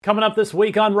Coming up this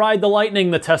week on Ride the Lightning,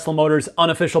 the Tesla Motors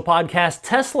unofficial podcast,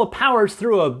 Tesla powers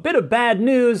through a bit of bad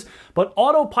news, but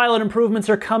autopilot improvements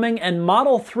are coming and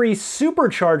Model 3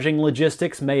 supercharging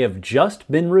logistics may have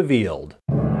just been revealed.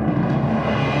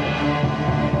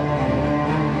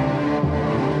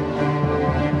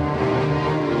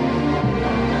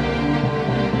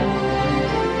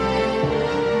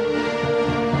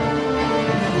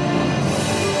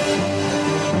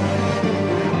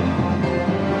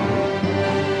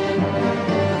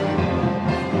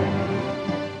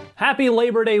 Happy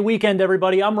Labor Day weekend,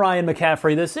 everybody. I'm Ryan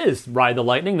McCaffrey. This is Ride the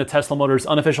Lightning, the Tesla Motors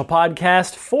unofficial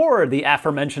podcast for the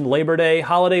aforementioned Labor Day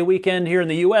holiday weekend here in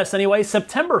the U.S. Anyway,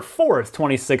 September 4th,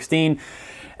 2016.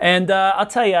 And I'll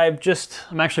tell you,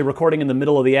 I'm actually recording in the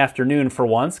middle of the afternoon for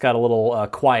once. Got a little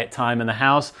quiet time in the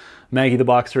house. Maggie the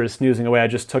Boxer is snoozing away. I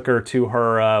just took her to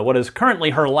her, what is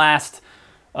currently her last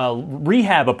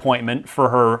rehab appointment for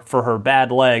her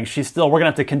bad leg. We're going to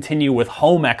have to continue with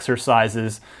home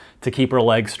exercises to keep her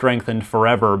legs strengthened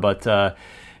forever, but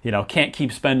can't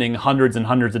keep spending hundreds and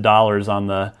hundreds of dollars on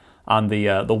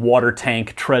the water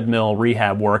tank treadmill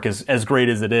rehab work as great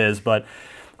as it is. But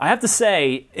I have to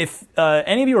say, if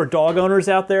any of you are dog owners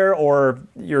out there, or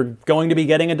you're going to be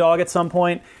getting a dog at some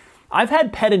point, I've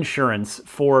had pet insurance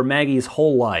for Maggie's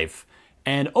whole life,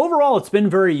 and overall it's been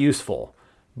very useful.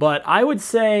 But I would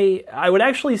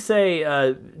actually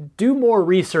say, do more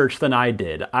research than I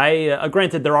did.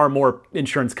 Granted, there are more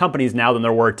insurance companies now than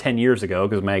there were 10 years ago,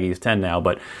 because Maggie's 10 now,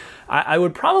 but I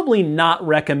would probably not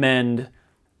recommend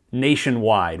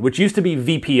Nationwide, which used to be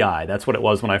VPI. That's what it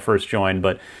was when I first joined,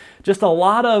 but just a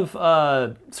lot of,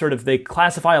 they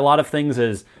classify a lot of things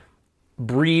as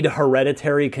breed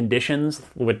hereditary conditions,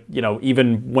 with,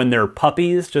 even when they're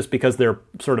puppies, just because they're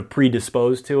sort of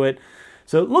predisposed to it.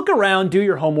 So look around, do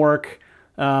your homework.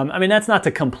 That's not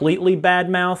to completely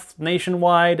badmouth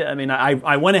Nationwide.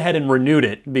 I went ahead and renewed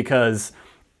it because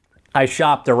I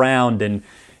shopped around, and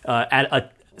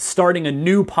starting a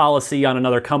new policy on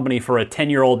another company for a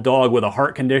 10-year-old dog with a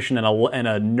heart condition and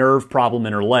a nerve problem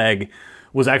in her leg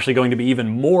was actually going to be even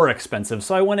more expensive.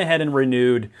 So I went ahead and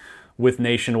renewed with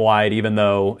Nationwide, even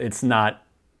though it's not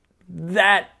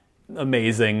that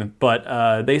amazing,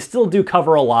 but they still do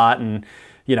cover a lot. And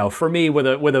for me, with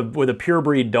a pure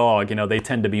breed dog, they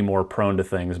tend to be more prone to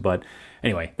things. But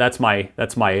anyway, that's my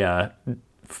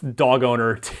dog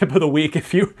owner tip of the week.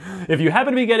 If you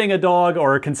happen to be getting a dog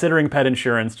or considering pet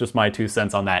insurance, just my 2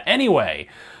 cents on that. Anyway,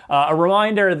 a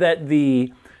reminder that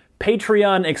the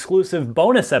Patreon exclusive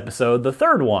bonus episode, the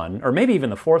third one, or maybe even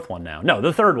the fourth one now. No,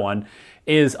 the third one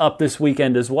is up this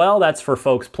weekend as well. That's for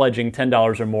folks pledging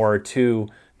 $10 or more to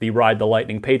the Ride the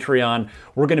Lightning Patreon.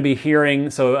 We're going to be hearing,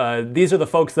 these are the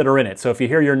folks that are in it. So if you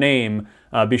hear your name,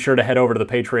 be sure to head over to the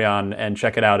Patreon and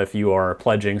check it out if you are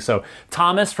pledging. So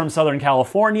Thomas from Southern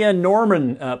California,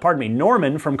 Norman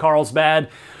from Carlsbad,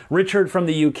 Richard from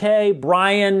the UK,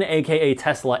 Brian, aka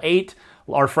Tesla 8,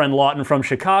 our friend Lawton from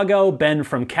Chicago, Ben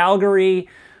from Calgary,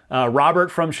 Robert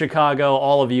from Chicago.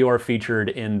 All of you are featured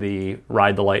in the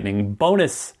Ride the Lightning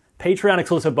bonus, Patreon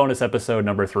exclusive bonus episode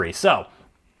number 3. So,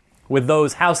 with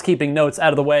those housekeeping notes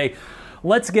out of the way,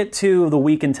 let's get to the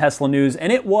week in Tesla news.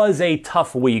 And it was a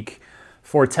tough week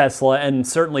for Tesla, and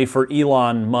certainly for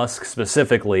Elon Musk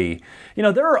specifically.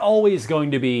 There are always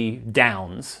going to be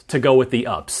downs to go with the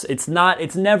ups. It's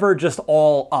never just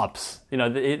all ups.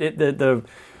 The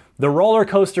roller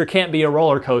coaster can't be a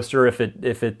roller coaster if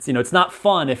it's it's not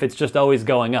fun if it's just always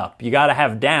going up. You got to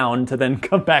have down to then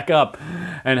come back up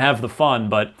and have the fun.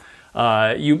 But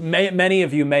many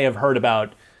of you may have heard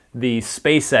about the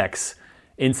SpaceX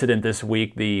incident this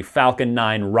week, the Falcon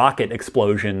 9 rocket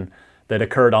explosion that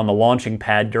occurred on the launching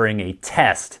pad during a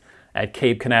test at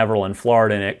Cape Canaveral in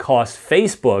Florida, and it cost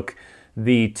Facebook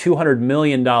the $200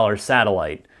 million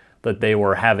satellite that they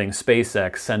were having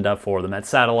SpaceX send up for them. That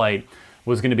satellite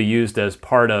was going to be used as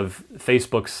part of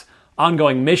Facebook's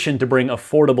ongoing mission to bring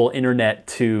affordable internet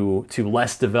to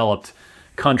less developed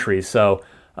countries. So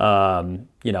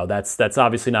that's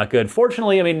obviously not good.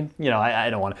 Fortunately, I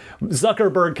don't want to.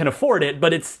 Zuckerberg can afford it,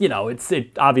 but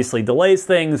it obviously delays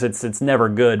things. It's never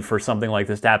good for something like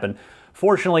this to happen.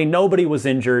 Fortunately, nobody was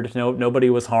injured.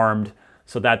 Nobody was harmed.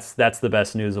 So that's the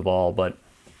best news of all. But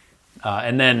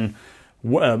and then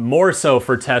more so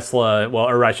for Tesla. Well,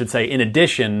 or I should say, in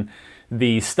addition,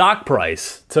 the stock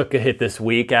price took a hit this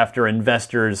week after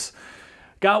investors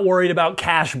got worried about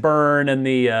cash burn and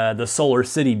the Solar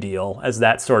City deal as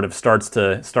that sort of starts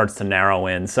to narrow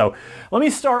in. So let me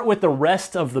start with the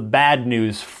rest of the bad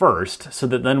news first, so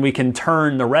that then we can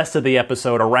turn the rest of the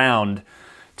episode around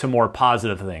to more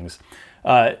positive things.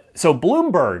 So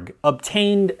Bloomberg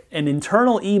obtained an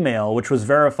internal email which was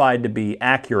verified to be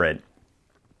accurate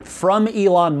from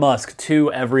Elon Musk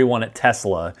to everyone at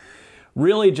Tesla,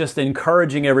 really just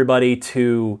encouraging everybody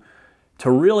to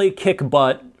really kick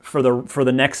butt for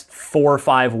the next 4 or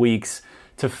 5 weeks,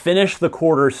 to finish the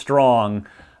quarter strong.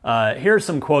 Here's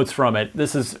some quotes from it.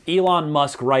 This is Elon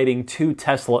Musk writing to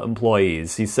Tesla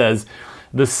employees. He says,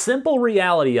 "The simple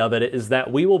reality of it is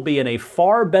that we will be in a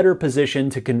far better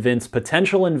position to convince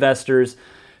potential investors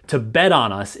to bet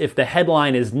on us if the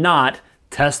headline is not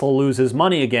Tesla loses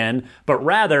money again, but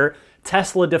rather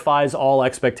Tesla defies all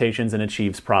expectations and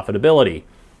achieves profitability."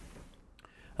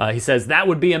 He says, "That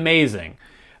would be amazing."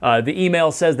 The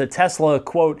email says that Tesla,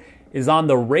 quote, "is on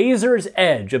the razor's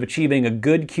edge of achieving a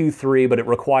good Q3, but it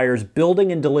requires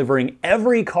building and delivering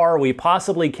every car we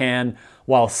possibly can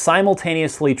while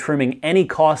simultaneously trimming any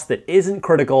cost that isn't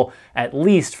critical, at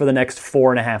least for the next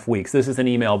 4.5 weeks." This is an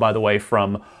email, by the way,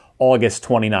 from August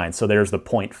 29th. So there's the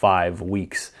 0.5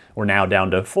 weeks. We're now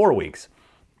down to 4 weeks.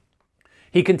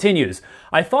 He continues,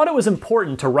 "I thought it was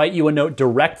important to write you a note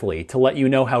directly to let you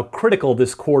know how critical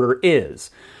this quarter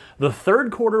is. The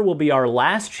third quarter will be our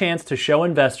last chance to show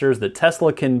investors that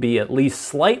Tesla can be at least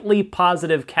slightly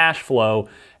positive cash flow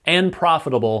and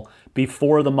profitable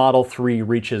before the Model 3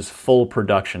 reaches full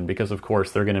production, because of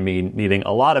course they're going to be needing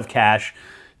a lot of cash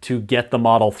to get the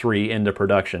Model 3 into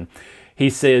production." He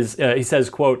says,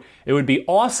 quote, "It would be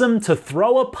awesome to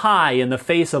throw a pie in the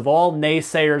face of all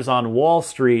naysayers on Wall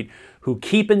Street who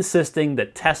keep insisting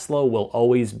that Tesla will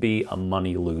always be a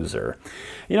money loser."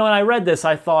 You know, when I read this,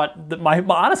 I thought that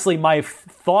my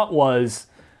thought was,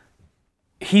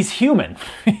 he's human.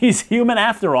 He's human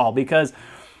after all, because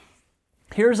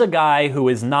here's a guy who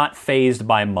is not fazed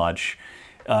by much.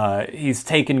 He's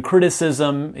taken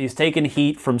criticism, he's taken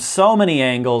heat from so many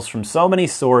angles, from so many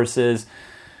sources.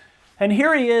 And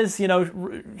here he is, you know,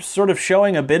 sort of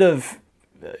showing a bit of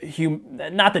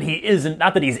not that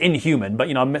he's inhuman, but,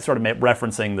 you know, I'm sort of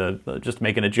referencing just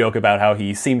making a joke about how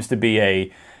he seems to be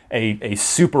a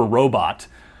super robot.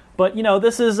 But, you know,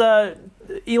 this is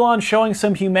Elon showing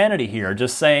some humanity here,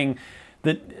 just saying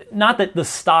that not that the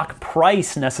stock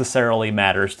price necessarily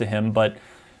matters to him, but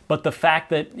the fact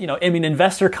that, you know, I mean,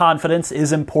 investor confidence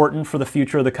is important for the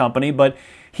future of the company, but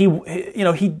he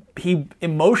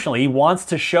emotionally, he wants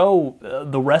to show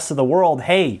the rest of the world,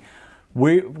 hey,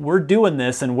 we're doing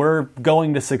this and we're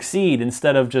going to succeed,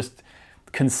 instead of just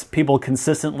people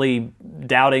consistently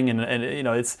doubting. And you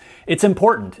know, it's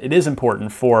important. It is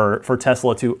important for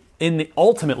Tesla to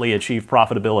ultimately achieve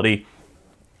profitability,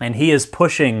 and he is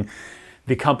pushing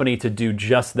the company to do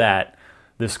just that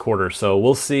this quarter. So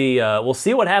we'll see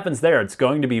what happens there. It's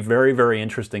going to be very, very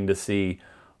interesting to see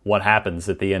what happens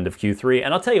at the end of Q3.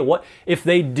 And I'll tell you what, if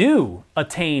they do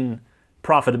attain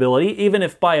profitability, even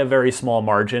if by a very small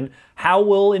margin, how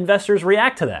will investors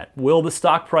react to that? Will the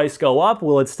stock price go up?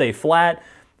 Will it stay flat?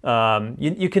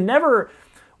 You can never...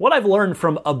 What I've learned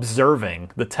from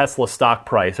observing the Tesla stock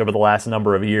price over the last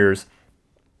number of years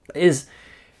is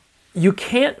you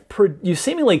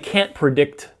seemingly can't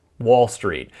predict Wall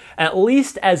Street, at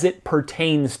least as it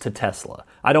pertains to Tesla.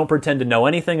 I don't pretend to know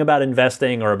anything about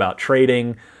investing or about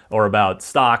trading or about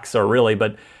stocks or really,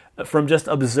 but from just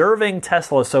observing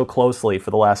Tesla so closely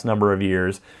for the last number of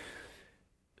years,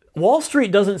 Wall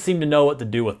Street doesn't seem to know what to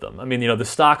do with them. I mean, you know, the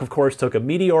stock, of course, took a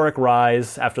meteoric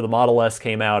rise after the Model S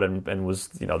came out and was,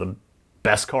 you know, the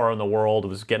best car in the world. It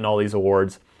was getting all these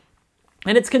awards.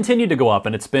 And it's continued to go up,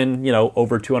 and it's been, you know,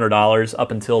 over $200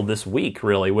 up until this week,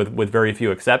 really, with very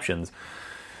few exceptions.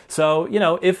 So, you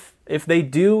know, if they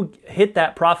do hit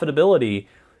that profitability,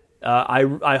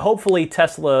 I hopefully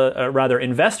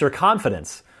investor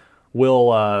confidence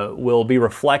will be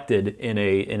reflected in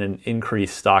an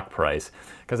increased stock price.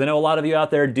 Because I know a lot of you out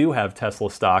there do have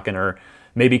Tesla stock and are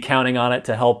maybe counting on it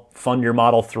to help fund your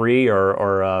Model 3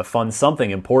 or fund something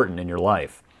important in your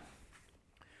life.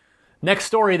 Next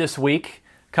story this week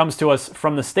comes to us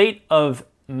from the state of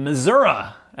Missouri,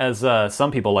 as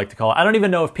some people like to call it. I don't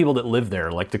even know if people that live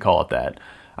there like to call it that.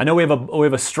 I know we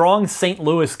have a strong St.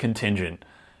 Louis contingent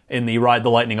in the Ride the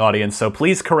Lightning audience, so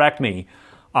please correct me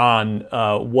on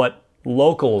what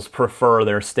locals prefer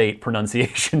their state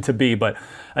pronunciation to be. But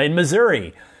in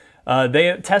Missouri,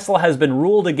 Tesla has been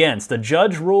ruled against. A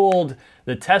judge ruled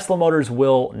that Tesla Motors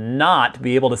will not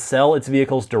be able to sell its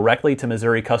vehicles directly to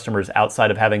Missouri customers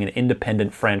outside of having an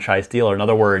independent franchise dealer. In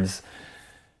other words,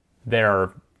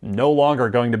 they're no longer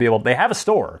going to be able... They have a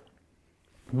store,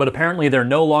 but apparently they're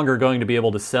no longer going to be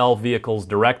able to sell vehicles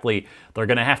directly. They're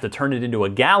going to have to turn it into a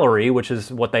gallery, which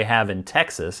is what they have in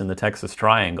Texas, in the Texas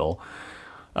Triangle.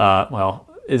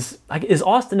 Is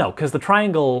Austin? No, because the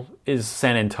Triangle is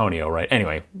San Antonio, right?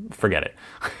 Anyway, forget it.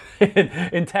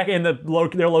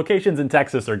 Their locations in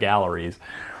Texas are galleries.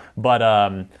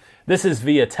 But this is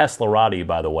via Teslarati,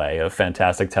 by the way, a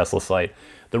fantastic Tesla site.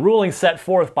 The ruling set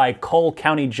forth by Cole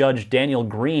County Judge Daniel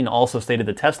Green also stated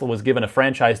that Tesla was given a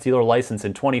franchise dealer license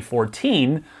in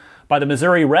 2014 by the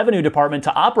Missouri Revenue Department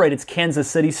to operate its Kansas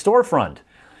City storefront.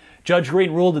 Judge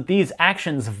Green ruled that these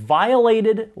actions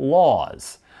violated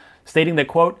laws, stating that,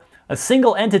 quote, a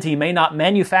single entity may not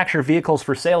manufacture vehicles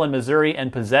for sale in Missouri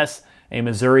and possess a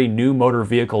Missouri new motor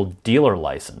vehicle dealer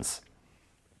license.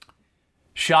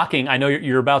 Shocking. I know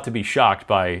you're about to be shocked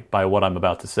by what I'm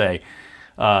about to say.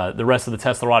 The rest of the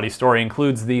Teslarati story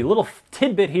includes the little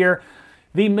tidbit here.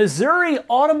 The Missouri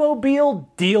Automobile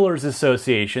Dealers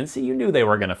Association, see, you knew they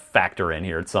were going to factor in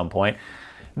here at some point.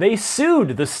 They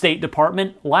sued the State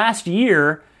Department last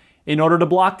year in order to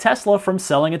block Tesla from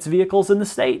selling its vehicles in the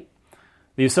state.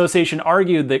 The association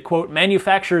argued that, quote,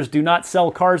 manufacturers do not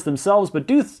sell cars themselves, but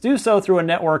do so through a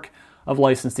network of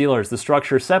licensed dealers. The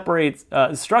structure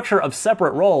of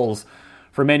separate roles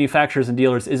for manufacturers and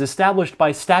dealers is established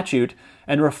by statute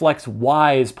and reflects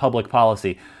wise public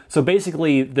policy. So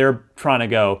basically, they're trying to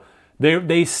go,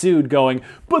 they sued going,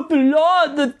 but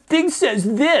the thing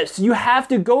says this. You have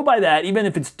to go by that, even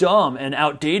if it's dumb and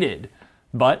outdated.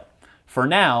 But for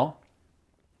now,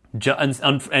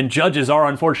 and judges are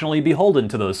unfortunately beholden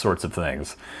to those sorts of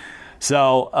things.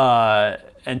 So,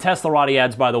 and Teslarati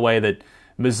adds, by the way, that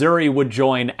Missouri would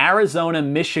join Arizona,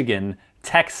 Michigan,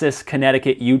 Texas,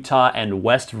 Connecticut, Utah, and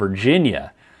West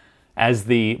Virginia as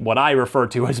what I refer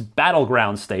to as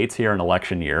battleground states here in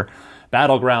election year.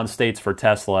 Battleground states for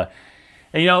Tesla.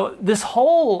 And, this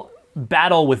whole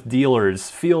battle with dealers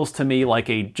feels to me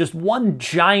like just one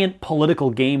giant political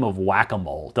game of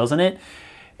whack-a-mole, doesn't it?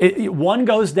 One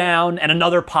goes down and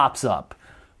another pops up.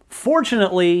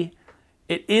 Fortunately,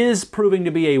 it is proving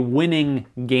to be a winning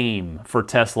game for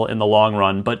Tesla in the long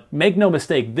run, but make no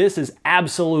mistake, this is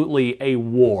absolutely a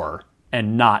war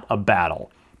and not a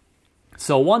battle.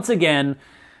 So once again,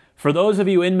 for those of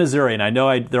you in Missouri, and I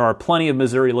know there are plenty of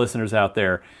Missouri listeners out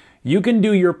there, you can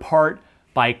do your part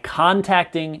by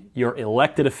contacting your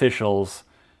elected officials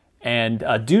and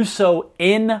do so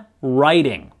in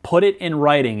writing. Put it in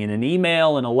writing, in an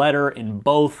email, in a letter, in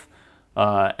both,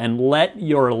 and let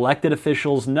your elected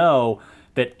officials know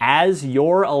that as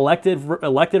your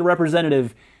elected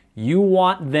representative, you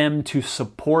want them to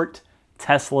support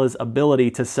Tesla's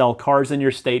ability to sell cars in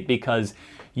your state because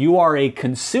you are a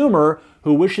consumer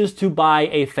who wishes to buy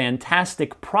a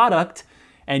fantastic product,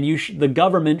 and the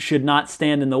government should not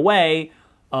stand in the way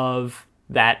of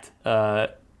that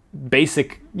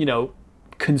basic,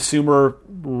 consumer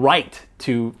right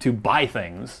to buy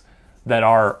things that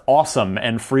are awesome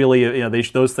and freely,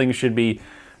 those things should be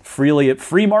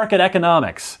free market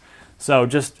economics. So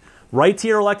just write to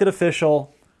your elected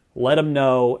official, let them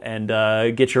know, and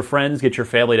get your friends, get your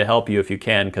family to help you if you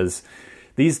can, because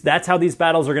that's how these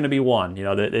battles are going to be won.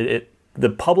 The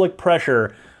public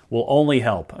pressure will only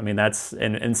help. I mean, that's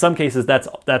in some cases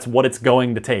that's what it's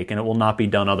going to take, and it will not be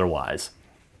done otherwise.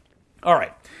 All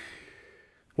right.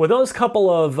 With those couple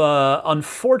of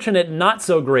unfortunate, not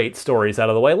so great stories out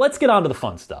of the way, let's get on to the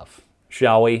fun stuff,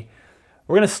 shall we?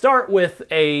 We're going to start with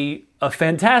a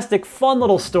fantastic, fun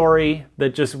little story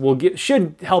that just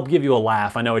should help give you a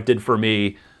laugh. I know it did for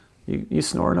me. You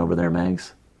snoring over there,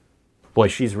 Megs? Boy,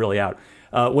 she's really out.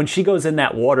 When she goes in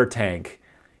that water tank,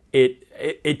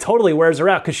 it totally wears her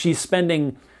out because she's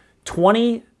spending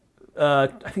 20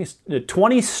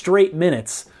 straight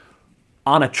minutes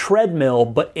on a treadmill,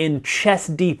 but in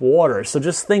chest-deep water. So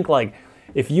just think like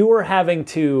if you were having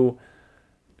to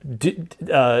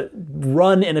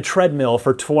run in a treadmill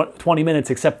for 20 minutes,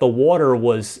 except the water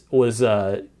was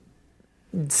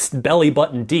belly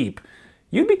button deep,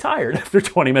 you'd be tired after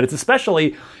 20 minutes,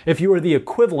 especially if you were the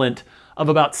equivalent of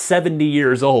about 70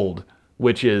 years old,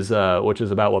 which is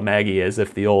about what Maggie is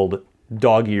if the old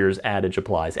dog years adage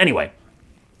applies. Anyway,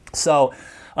 so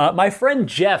my friend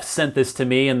Jeff sent this to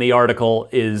me, and the article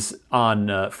is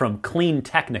from Clean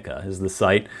Technica is the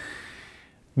site.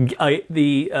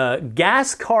 The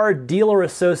Gas Car Dealer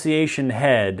Association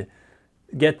head,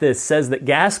 get this, says that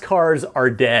gas cars are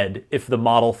dead if the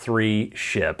Model 3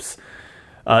 ships.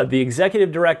 The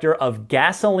executive director of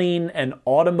Gasoline and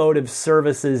Automotive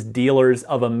Services Dealers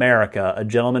of America, a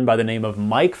gentleman by the name of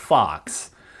Mike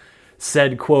Fox,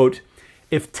 said, quote,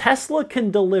 if Tesla can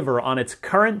deliver on its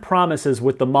current promises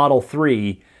with the Model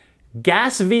 3,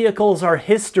 gas vehicles are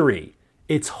history.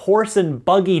 It's horse and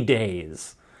buggy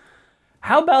days.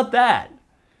 How about that?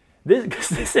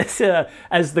 This is,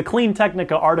 as the Clean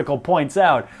Technica article points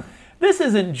out, this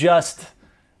isn't just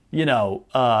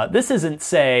this isn't,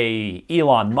 say,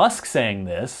 Elon Musk saying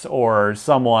this or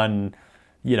someone,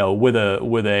 with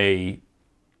a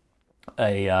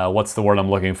what's the word I'm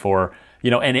looking for?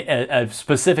 A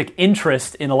specific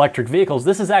interest in electric vehicles.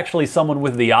 This is actually someone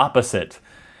with the opposite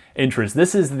interest.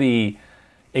 This is the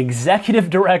executive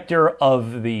director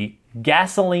of the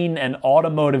Gasoline and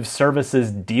Automotive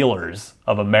Services Dealers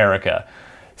of America,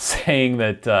 saying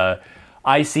that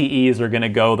ICEs are going to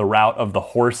go the route of the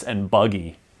horse and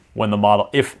buggy when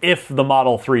if the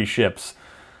Model 3 ships.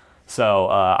 So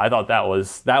I thought that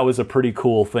was a pretty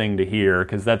cool thing to hear,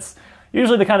 because that's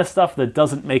usually the kind of stuff that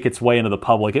doesn't make its way into the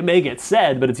public. It may get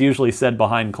said, but it's usually said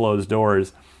behind closed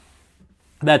doors.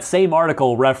 That same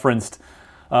article referenced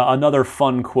another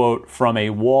fun quote from a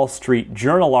Wall Street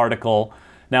Journal article.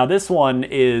 Now, this one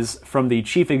is from the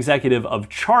chief executive of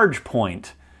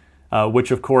ChargePoint,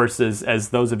 which, of course, is, as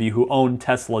those of you who own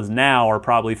Teslas now are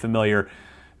probably familiar,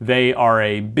 they are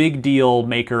a big deal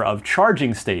maker of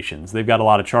charging stations. They've got a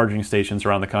lot of charging stations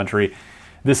around the country.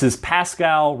 This is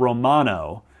Pascal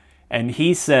Romano, and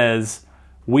he says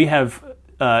we have.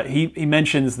 He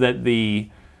mentions that the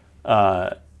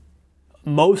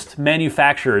most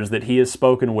manufacturers that he has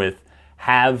spoken with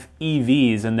have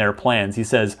EVs in their plans. He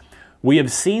says, we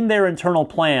have seen their internal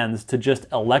plans to just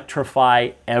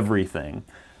electrify everything.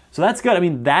 So that's good. I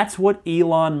mean, that's what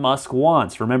Elon Musk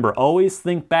wants. Remember, always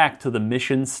think back to the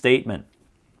mission statement.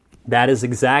 That is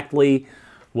exactly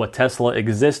what Tesla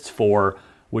exists for,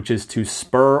 which is to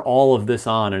spur all of this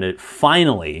on. And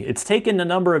it's taken a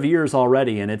number of years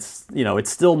already, and it's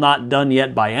still not done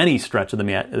yet by any stretch of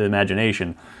the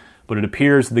imagination. But it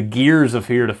appears the gears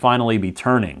appear to finally be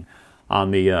turning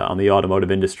on the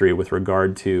automotive industry with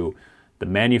regard to the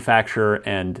manufacture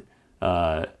and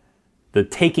the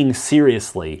taking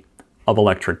seriously of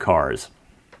electric cars.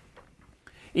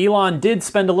 Elon did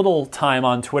spend a little time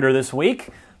on Twitter this week.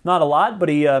 Not a lot, but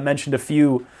he mentioned a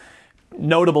few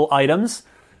notable items.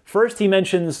 First, he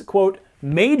mentions, quote,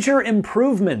 major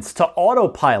improvements to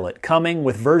autopilot coming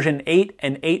with version 8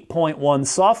 and 8.1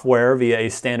 software via a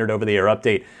standard over-the-air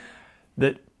update.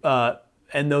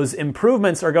 And those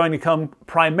improvements are going to come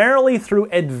primarily through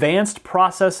advanced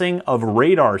processing of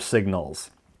radar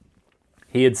signals.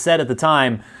 He had said at the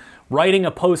time, writing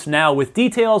a post now with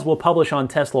details we'll publish on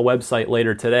Tesla website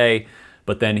later today,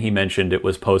 but then he mentioned it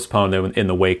was postponed in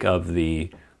the wake of the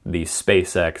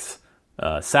SpaceX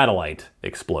satellite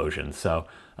explosion. So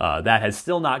that has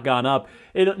still not gone up.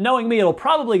 Knowing me, it'll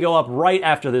probably go up right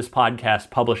after this podcast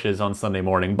publishes on Sunday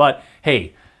morning, but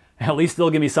hey, at least they'll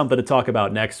give me something to talk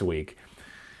about next week.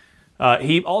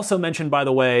 He also mentioned, by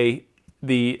the way,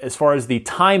 as far as the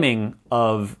timing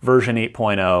of version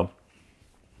 8.0,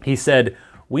 he said,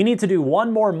 we need to do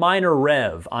one more minor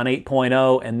rev on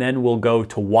 8.0, and then we'll go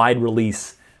to wide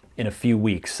release in a few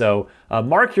weeks. So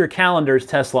mark your calendars,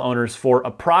 Tesla owners, for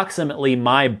approximately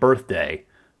my birthday,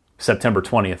 September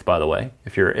 20th, by the way.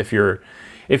 If you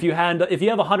have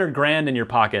 $100,000 in your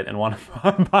pocket and want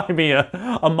to buy me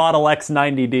a Model X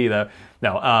 90D, though,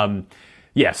 no,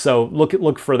 so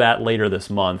look for that later this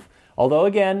month. Although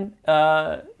again,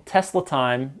 Tesla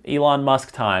time, Elon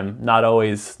Musk time, not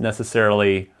always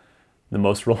necessarily the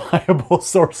most reliable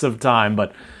source of time,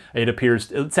 but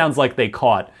it sounds like they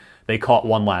caught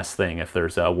one last thing. If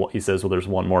there's he says, well, there's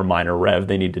one more minor rev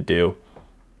they need to do.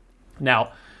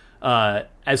 Now,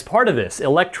 as part of this,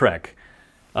 Electrek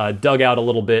dug out a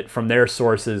little bit from their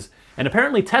sources, and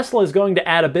apparently Tesla is going to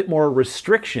add a bit more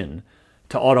restriction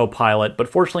to autopilot, but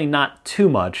fortunately not too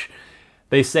much.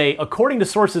 They say, according to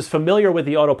sources familiar with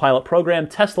the autopilot program,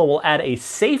 Tesla will add a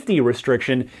safety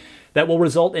restriction that will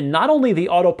result in not only the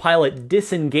autopilot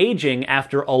disengaging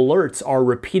after alerts are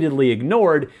repeatedly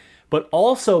ignored, but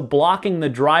also blocking the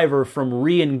driver from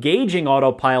re-engaging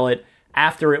autopilot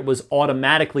after it was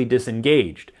automatically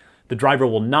disengaged. The driver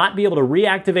will not be able to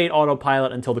reactivate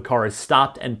autopilot until the car is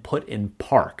stopped and put in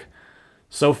park.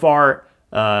 So far,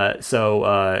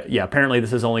 apparently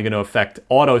this is only going to affect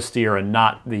auto steer and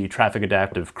not the traffic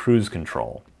adaptive cruise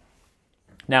control.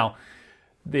 Now,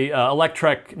 the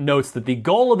Electrek notes that the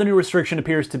goal of the new restriction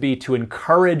appears to be to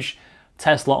encourage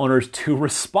Tesla owners to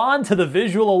respond to the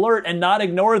visual alert and not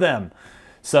ignore them.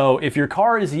 So if your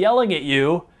car is yelling at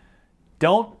you,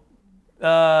 don't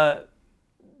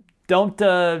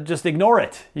just ignore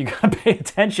it. You got to pay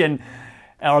attention,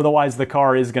 otherwise the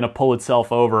car is going to pull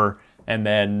itself over and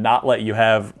then not let you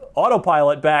have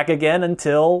autopilot back again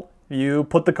until you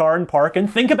put the car in park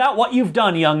and think about what you've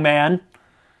done, young man.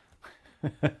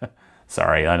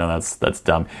 Sorry, I know that's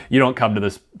dumb. You don't come to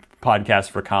this podcast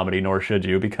for comedy, nor should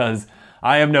you, because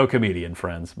I am no comedian,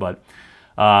 friends. But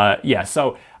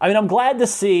so I'm glad to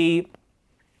see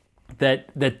that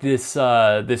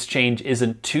this change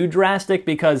isn't too drastic,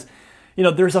 because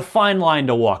there's a fine line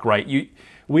to walk, right?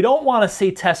 We don't want to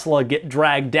see Tesla get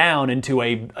dragged down into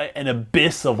an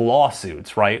abyss of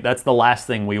lawsuits, right? That's the last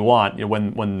thing we want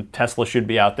when Tesla should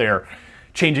be out there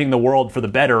changing the world for the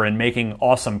better and making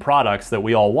awesome products that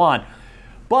we all want.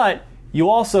 But you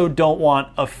also don't want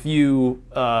a few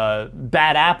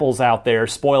bad apples out there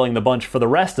spoiling the bunch for the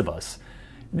rest of us.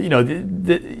 We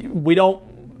don't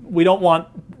want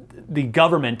the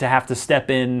government to have to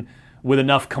step in with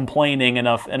enough complaining,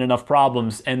 enough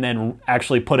problems, and then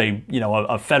actually put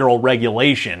a federal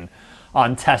regulation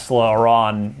on Tesla or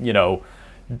on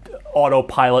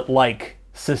autopilot-like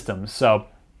systems. So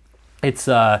it's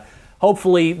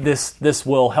hopefully this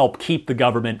will help keep the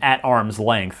government at arm's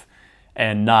length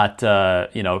and not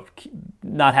have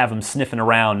them sniffing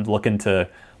around looking to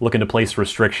place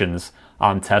restrictions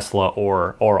on Tesla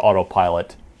or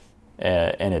autopilot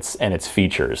and its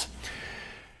features.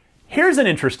 Here's an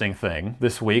interesting thing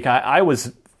this week. I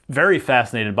was very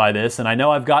fascinated by this, and I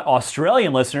know I've got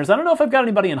Australian listeners. I don't know if I've got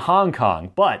anybody in Hong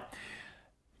Kong, but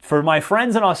for my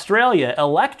friends in Australia,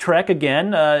 Electrek,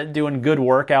 again, doing good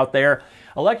work out there.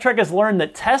 Electrek has learned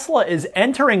that Tesla is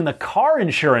entering the car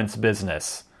insurance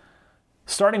business,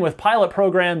 starting with pilot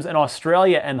programs in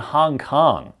Australia and Hong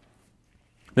Kong.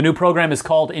 The new program is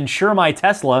called Insure My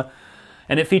Tesla,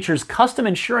 and it features custom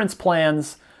insurance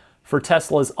plans for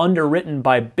Teslas underwritten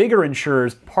by bigger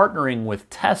insurers partnering with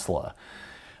Tesla.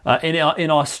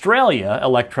 In Australia,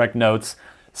 Electrek notes,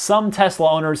 some Tesla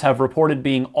owners have reported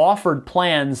being offered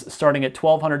plans starting at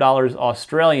 $1,200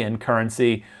 Australian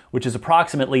currency, which is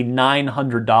approximately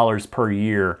 $900 per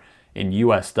year in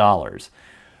US dollars.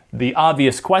 The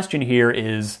obvious question here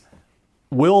is,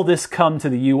 will this come to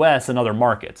the US and other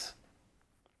markets?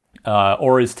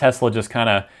 Or is Tesla just kind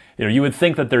of, you would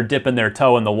think that they're dipping their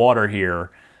toe in the water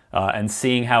here and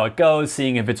seeing how it goes,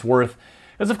 seeing if it's worth...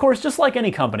 Because, of course, just like any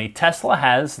company, Tesla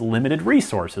has limited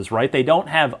resources, right? They don't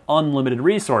have unlimited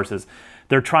resources.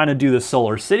 They're trying to do the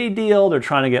Solar City deal. They're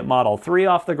trying to get Model 3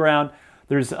 off the ground.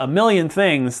 There's a million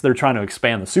things. They're trying to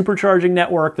expand the Supercharging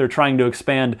network. They're trying to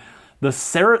expand the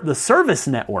service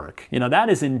network. That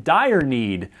is in dire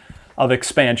need of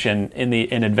expansion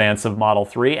in advance of Model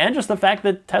 3. And just the fact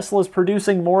that Tesla is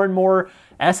producing more and more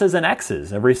S's and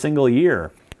X's every single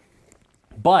year.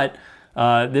 But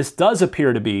this does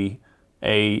appear to be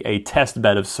a test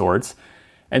bed of sorts.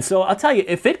 And so I'll tell you,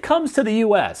 if it comes to the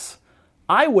US,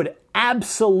 I would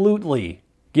absolutely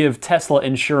give Tesla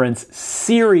insurance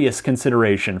serious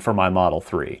consideration for my Model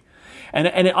 3.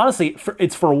 And honestly,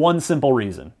 it's for one simple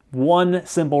reason. One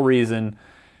simple reason.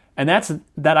 And that's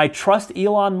that I trust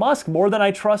Elon Musk more than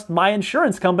I trust my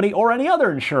insurance company or any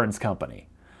other insurance company.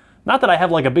 Not that I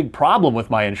have like a big problem with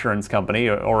my insurance company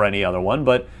or any other one,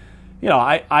 but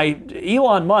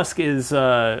Elon Musk is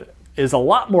a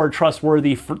lot more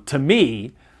trustworthy to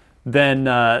me than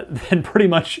pretty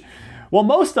much, well,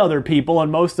 most other people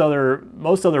and most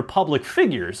other public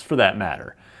figures for that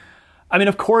matter.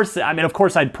 Of course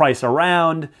I'd price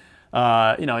around.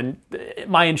 In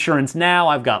my insurance now,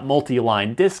 I've got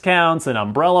multi-line discounts and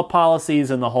umbrella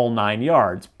policies and the whole 9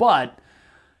 yards. But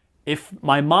if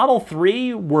my Model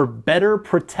 3 were better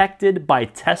protected by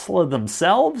Tesla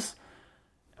themselves,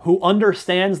 who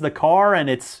understands the car and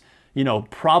its,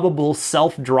 probable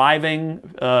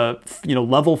self-driving,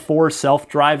 level 4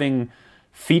 self-driving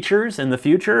features in the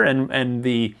future and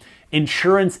the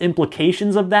insurance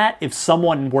implications of that if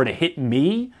someone were to hit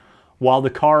me while the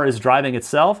car is driving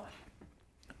itself,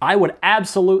 I would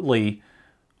absolutely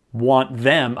want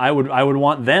them. I would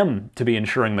want them to be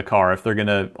insuring the car if they're going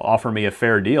to offer me a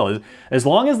fair deal. As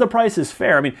long as the price is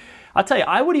fair. I'll tell you,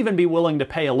 I would even be willing to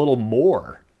pay a little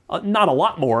more. Not a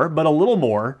lot more, but a little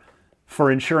more for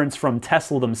insurance from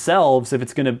Tesla themselves if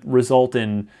it's going to result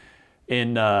in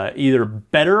either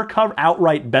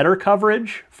outright better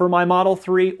coverage for my Model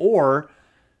 3 or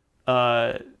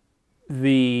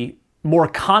the more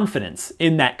confidence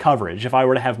in that coverage. If I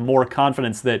were to have more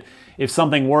confidence that if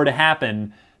something were to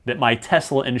happen, that my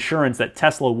Tesla insurance, that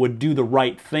Tesla would do the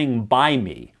right thing by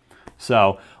me.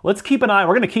 So let's keep an eye.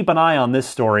 We're going to keep an eye on this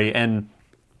story. And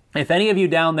if any of you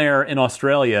down there in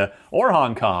Australia or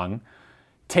Hong Kong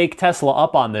take Tesla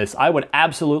up on this, I would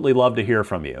absolutely love to hear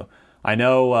from you. I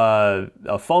know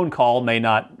a phone call may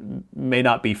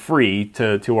not be free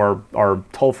to our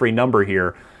toll-free number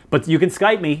here, but you can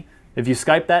Skype me. If you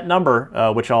Skype that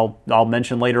number, which I'll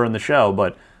mention later in the show,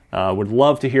 but would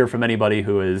love to hear from anybody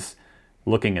who is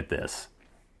looking at this.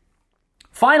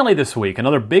 Finally this week,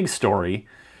 another big story.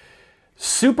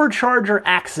 Supercharger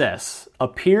access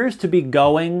appears to be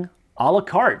going a la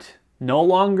carte, no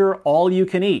longer all you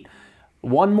can eat.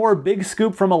 one more big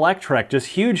scoop from Electrek, just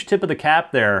huge tip of the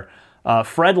cap there.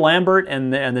 Fred Lambert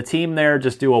and the team there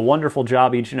just do a wonderful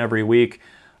job each and every week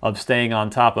of staying on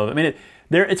top of. I mean,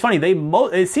 it's funny,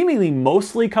 they seemingly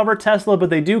mostly cover Tesla, but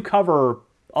they do cover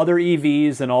other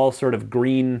EVs and all sort of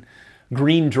green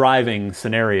driving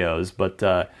scenarios. But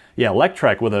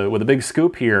Electrek with a big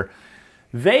scoop here.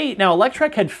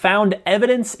 Electrek had found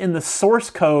evidence in the source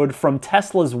code from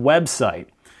Tesla's website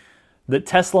that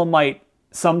Tesla might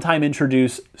sometime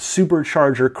introduce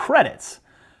supercharger credits.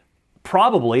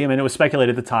 Probably, I mean, it was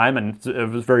speculated at the time, and it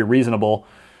was very reasonable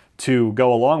to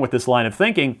go along with this line of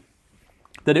thinking,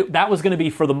 that was going to be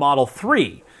for the Model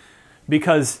 3,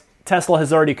 because Tesla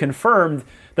has already confirmed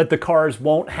that the cars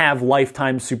won't have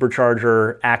lifetime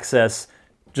supercharger access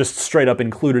just straight up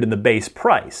included in the base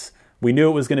price. We knew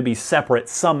it was going to be separate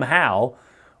somehow.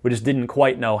 We just didn't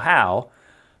quite know how.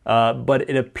 But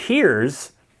it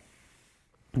appears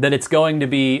that it's going to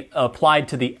be applied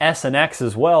to the S and X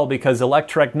as well, because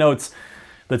Electrek notes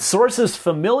that sources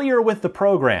familiar with the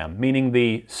program, meaning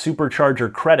the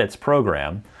Supercharger Credits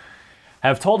program,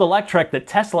 have told Electrek that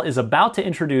Tesla is about to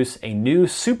introduce a new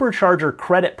Supercharger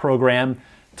Credit program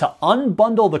to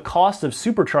unbundle the cost of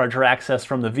supercharger access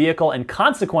from the vehicle and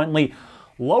consequently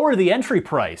lower the entry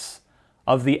price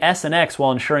of the S and X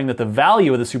while ensuring that the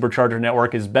value of the supercharger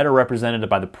network is better represented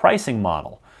by the pricing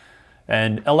model.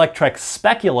 And Electrek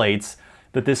speculates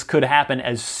that this could happen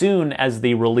as soon as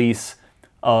the release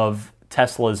of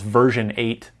Tesla's version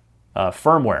 8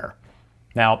 firmware.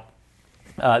 Now,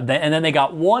 and then they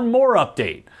got one more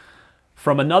update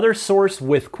from another source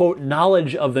with, quote,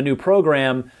 knowledge of the new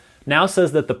program, now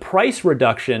says that the price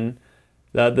reduction,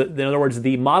 in other words,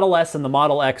 the Model S and the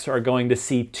Model X are going to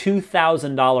see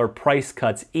 $2,000 price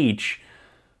cuts each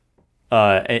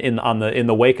in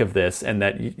the wake of this, and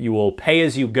that you will pay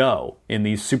as you go in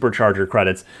these supercharger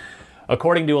credits.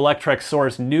 According to Electrek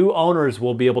source, new owners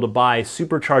will be able to buy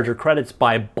supercharger credits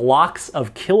by blocks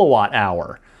of kilowatt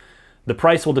hour. The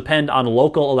price will depend on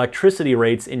local electricity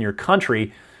rates in your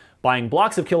country. Buying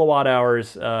blocks of kilowatt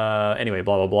hours, anyway,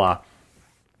 blah, blah, blah.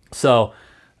 So,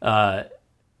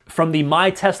 from the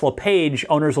My Tesla page,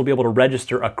 owners will be able to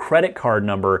register a credit card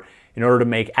number in order to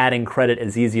make adding credit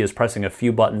as easy as pressing a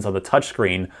few buttons on the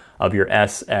touchscreen of your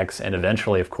S, X, and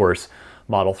eventually, of course,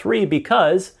 Model 3,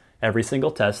 because every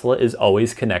single Tesla is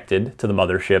always connected to the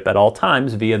mothership at all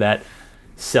times via that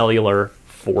cellular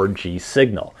 4G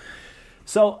signal.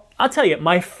 So, I'll tell you,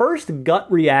 my first gut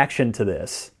reaction to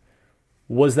this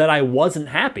was that I wasn't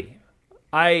happy.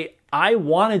 I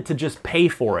wanted to just pay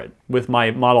for it with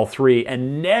my Model 3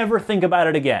 and never think about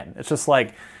it again. It's just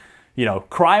like,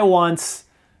 cry once,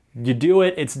 you do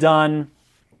it, it's done.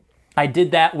 I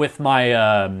did that with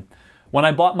my, when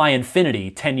I bought my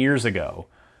Infinity 10 years ago,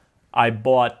 I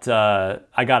got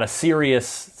a Sirius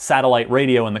satellite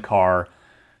radio in the car,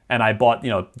 and I bought,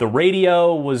 the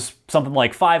radio was something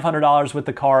like $500 with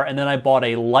the car, and then I bought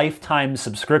a lifetime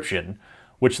subscription,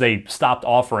 which they stopped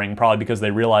offering probably because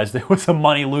they realized it was a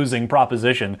money-losing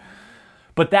proposition.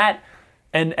 But that,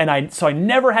 so I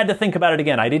never had to think about it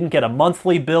again. I didn't get a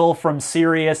monthly bill from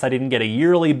Sirius. I didn't get a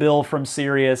yearly bill from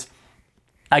Sirius.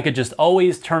 I could just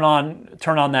always turn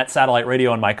on that satellite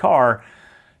radio in my car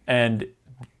and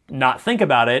not think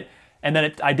about it. And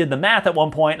then I did the math at one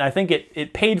point, and I think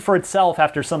it paid for itself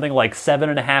after something like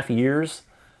 7.5 years.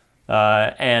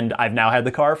 And I've now had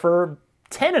the car for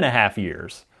 10.5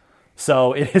 years.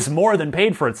 So it is more than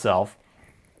paid for itself.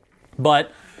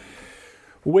 But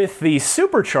with the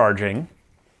supercharging,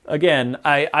 again,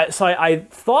 I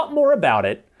thought more about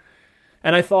it,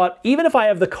 and I thought, even if I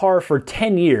have the car for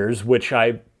 10 years, which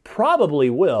I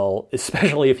probably will,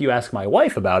 especially if you ask my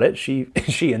wife about it, she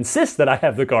insists that I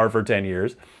have the car for 10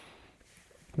 years.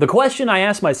 The question I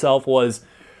asked myself was,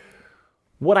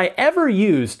 would I ever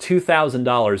use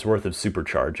 $2,000 worth of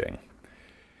supercharging?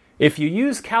 If you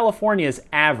use California's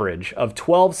average of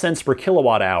 12 cents per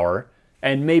kilowatt hour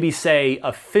and maybe say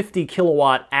a 50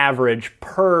 kilowatt average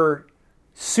per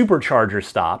supercharger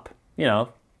stop,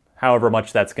 however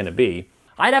much that's going to be,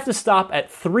 I'd have to stop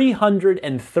at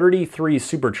 333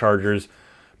 superchargers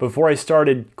before I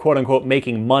started, quote unquote,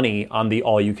 making money on the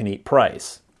all-you-can-eat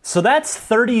price. So that's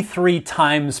 33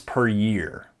 times per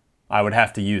year I would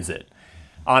have to use it,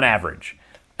 on average.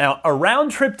 Now, a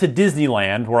round trip to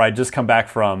Disneyland, where I just come back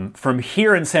from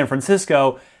here in San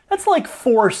Francisco, that's like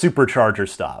 4 supercharger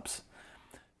stops.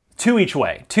 2 each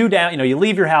way. 2 down, you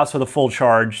leave your house with a full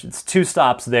charge, it's 2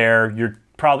 stops there, you're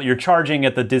charging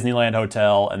at the Disneyland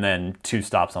hotel, and then 2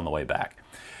 stops on the way back.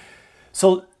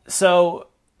 So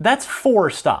that's 4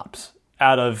 stops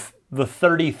out of the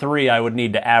 33 I would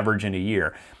need to average in a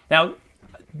year. Now,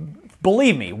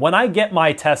 believe me, when I get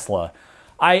my Tesla,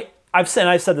 I've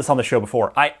said this on the show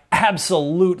before. I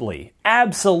absolutely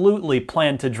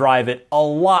plan to drive it a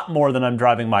lot more than I'm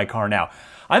driving my car now.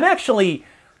 I'm actually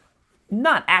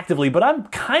not actively, but I'm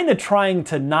kind of trying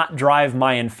to not drive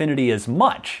my Infiniti as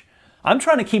much. I'm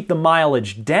trying to keep the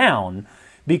mileage down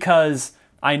because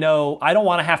I know I don't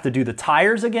want to have to do the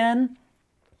tires again.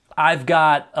 I've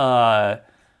got a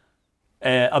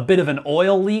bit of an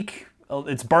oil leak.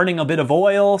 It's burning a bit of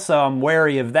oil, so I'm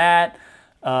wary of that.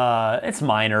 It's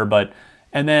minor, but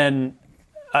and then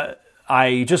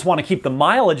I just want to keep the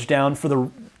mileage down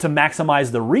to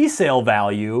maximize the resale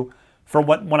value for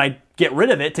when I get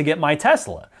rid of it to get my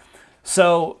Tesla.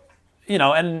 So,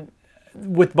 and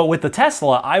with the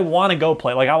Tesla, I want to go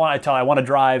play. Like I want to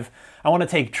drive. I want to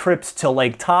take trips to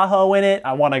Lake Tahoe in it.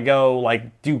 I want to go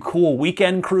do cool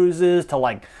weekend cruises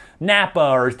to Napa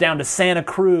or down to Santa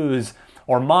Cruz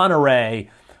or Monterey.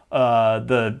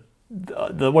 The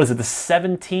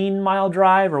 17-mile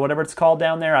drive or whatever it's called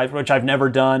down there, which I've never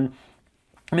done.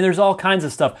 I mean, there's all kinds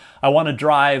of stuff. I want to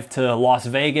drive to Las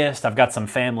Vegas. I've got some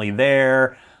family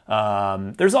there.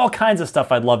 There's all kinds of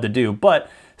stuff I'd love to do,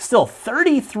 but still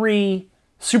 33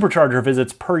 Supercharger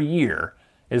visits per year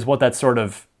is what that sort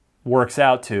of works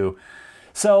out to.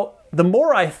 So the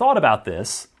more I thought about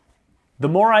this, the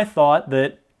more I thought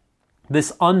that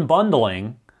this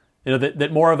unbundling,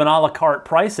 that more of an a la carte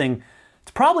pricing, it's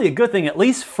probably a good thing, at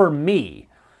least for me,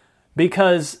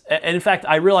 because, and in fact,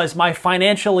 I realized my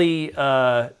financially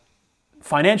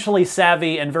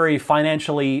savvy and very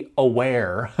financially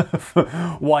aware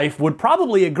wife would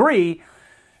probably agree,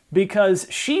 because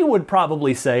she would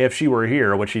probably say, if she were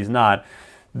here, which she's not,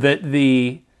 that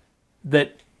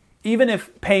even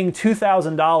if paying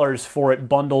 $2,000 for it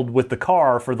bundled with the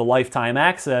car for the lifetime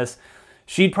access,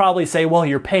 she'd probably say, well,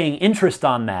 you're paying interest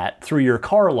on that through your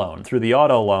car loan, through the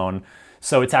auto loan,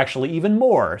 so it's actually even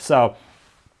more. So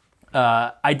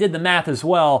I did the math as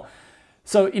well.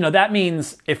 So, that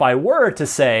means if I were to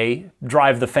say,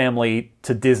 drive the family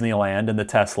to Disneyland in the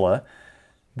Tesla,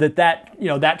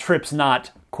 that trip's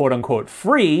not quote unquote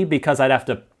free because I'd have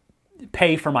to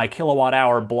pay for my kilowatt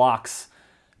hour blocks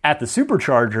at the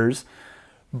Superchargers.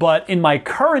 But in my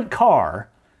current car,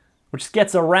 which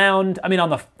gets around,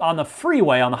 on the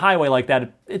freeway, on the highway like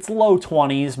that, it's low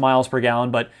 20s miles per gallon,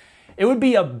 but it would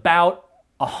be about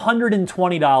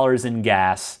 $120 in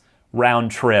gas round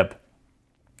trip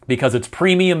because it's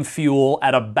premium fuel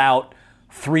at about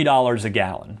 $3 a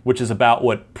gallon, which is about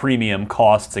what premium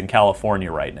costs in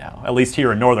California right now, at least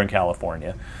here in Northern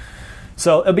California.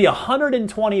 So it'll be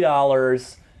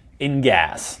 $120 in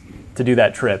gas to do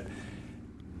that trip.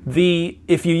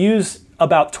 If you use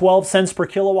about 12 cents per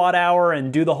kilowatt hour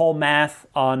and do the whole math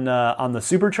on the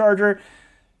Supercharger,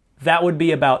 that would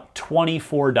be about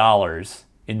 $24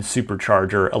 in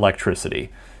Supercharger electricity.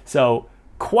 So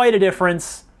quite a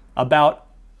difference, about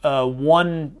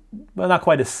not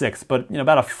quite a sixth, but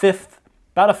about a fifth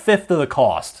of the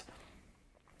cost.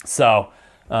 So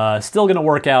still going to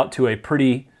work out to a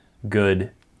pretty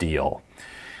good deal.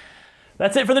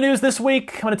 That's it for the news this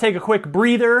week. I'm going to take a quick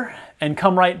breather and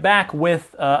come right back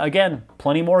with, again,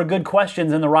 plenty more good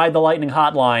questions in the Ride the Lightning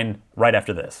hotline right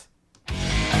after this.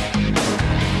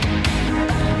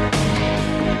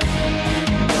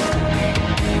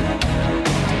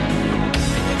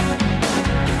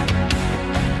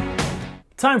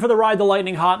 Time for the Ride the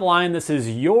Lightning hotline. This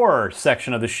is your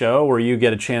section of the show where you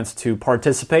get a chance to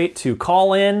participate, to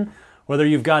call in, whether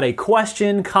you've got a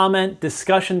question, comment,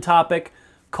 discussion topic.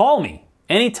 Call me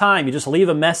anytime. You just leave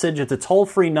a message. It's a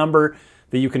toll-free number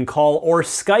that you can call or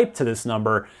Skype to this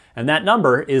number, and that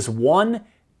number is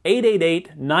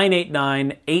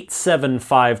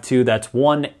 1-888-989-8752. That's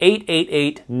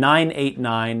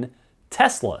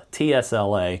 1-888-989-TESLA,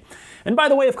 T-S-L-A. And by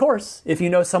the way, of course, if you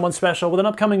know someone special with an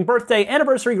upcoming birthday,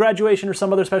 anniversary, graduation, or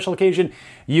some other special occasion,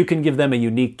 you can give them a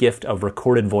unique gift of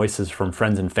recorded voices from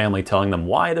friends and family telling them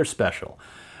why they're special.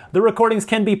 The recordings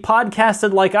can be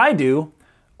podcasted like I do,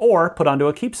 or put onto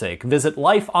a keepsake. Visit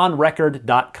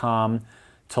lifeonrecord.com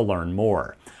to learn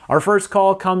more. Our first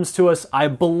call comes to us, I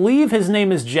believe his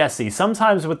name is Jesse.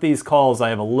 Sometimes with these calls, I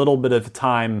have a little bit of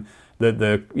time.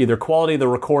 The either quality of the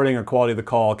recording or quality of the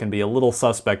call can be a little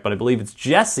suspect, but I believe it's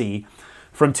Jesse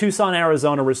from Tucson,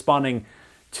 Arizona, responding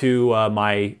to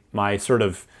my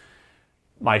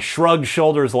shrugged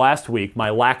shoulders last week,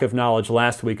 my lack of knowledge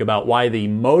last week about why the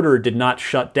motor did not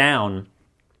shut down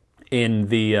in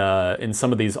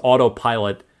some of these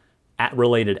autopilot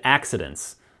related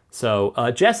accidents.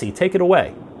 So Jesse, take it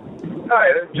away.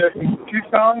 Hi, this is Jesse from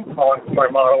Tucson, calling for my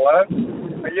Model S.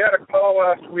 You had a call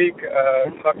last week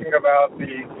talking about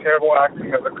the terrible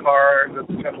accident of the car that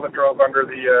Tesla drove under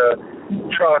the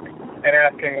truck. and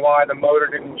asking why the motor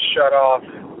didn't shut off,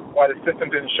 why the system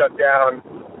didn't shut down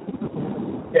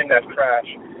in that crash.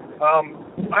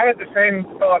 I had the same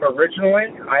thought originally.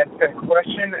 I had the same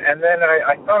question, and then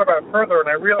I thought about it further, and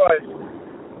I realized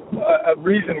a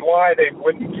reason why they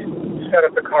wouldn't set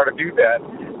up the car to do that.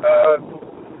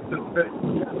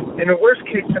 In a worst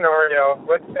case scenario,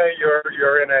 let's say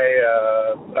you're in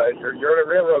a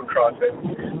railroad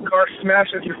crossing. Car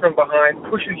smashes you from behind,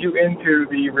 pushes you into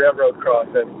the railroad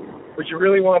crossing. Would you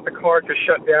really want the car to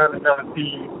shut down and not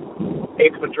be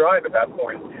able to drive at that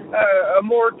point? A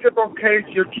more typical case,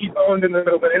 you're T-boned in the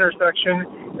middle of an intersection.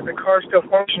 If the car's still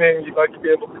functioning, you'd like to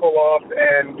be able to pull off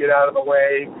and get out of the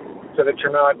way so that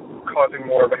you're not causing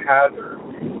more of a hazard.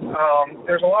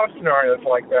 There's a lot of scenarios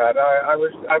like that. I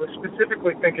was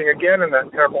specifically thinking, again, in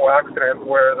that terrible accident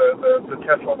where the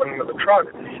Tesla went into the truck,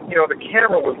 the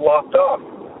camera was locked off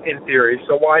in theory,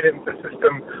 so why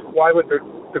would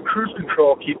the cruise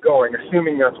control keep going,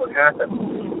 assuming that's what happened?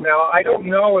 Now, I don't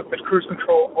know if the cruise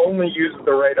control only uses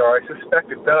the radar. I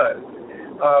suspect it does.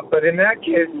 But in that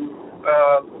case,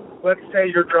 let's say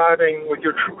you're driving with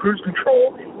your cruise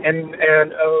control and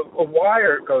a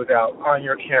wire goes out on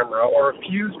your camera or a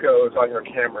fuse goes on your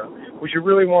camera. Would you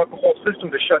really want the whole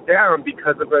system to shut down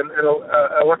because of an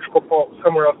electrical fault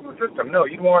somewhere else in the system? No,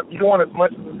 you don't want as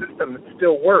much of the system that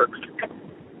still works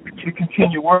to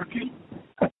continue working.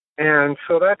 And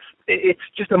so it's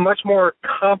just a much more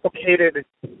complicated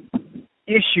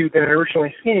issue than it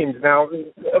originally seems. Now,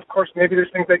 of course, maybe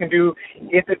there's things they can do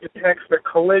if it detects the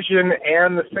collision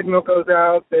and the signal goes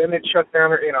out, then it shuts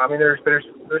down. Or,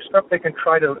 there's stuff they can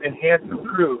try to enhance and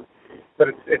improve, but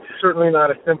it's certainly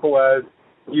not as simple as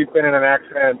you've been in an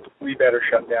accident, we better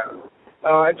shut down.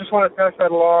 I just want to pass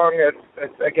that along.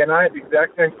 Again, I had the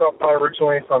exact same thought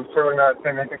originally, so I'm certainly not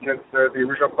saying anything against the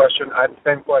original question. I had the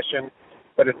same question,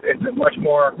 but it's a much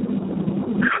more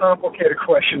complicated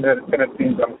question than it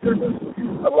seems on the surface.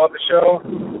 I love the show.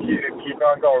 Keep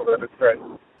on going with it. It's great.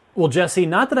 Well, Jesse,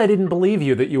 not that I didn't believe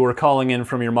you that you were calling in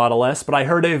from your Model S, but I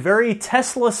heard a very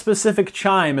Tesla-specific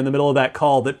chime in the middle of that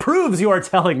call that proves you are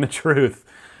telling the truth.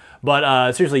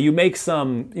 But seriously, you make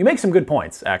some good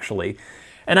points, actually.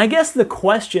 And I guess the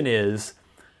question is,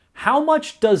 how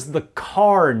much does the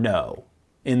car know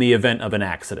in the event of an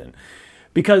accident?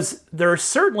 Because there are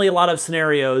certainly a lot of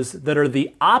scenarios that are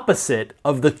the opposite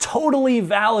of the totally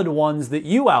valid ones that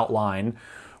you outline,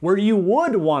 where you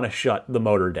would want to shut the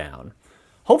motor down.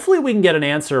 Hopefully we can get an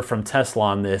answer from Tesla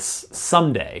on this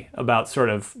someday about sort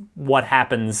of what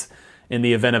happens in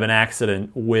the event of an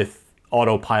accident with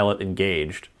autopilot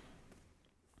engaged.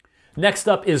 Next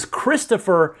up is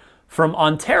Christopher from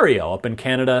Ontario up in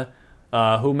Canada,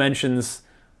 who mentions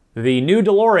the new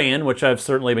DeLorean, which I've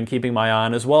certainly been keeping my eye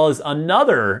on, as well as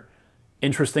another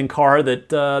interesting car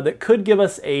that could give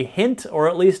us a hint, or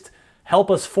at least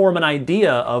help us form an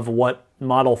idea of what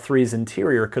Model 3's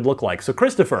interior could look like. So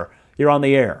Christopher, you're on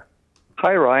the air.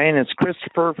 Hi Ryan, it's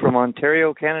Christopher from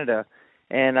Ontario, Canada,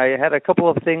 and I had a couple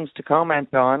of things to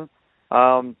comment on.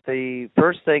 The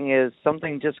first thing is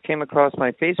something just came across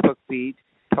my Facebook feed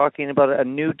talking about a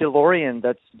new DeLorean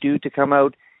that's due to come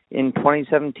out in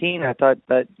 2017. I thought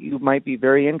that you might be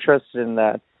very interested in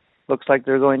that. Looks like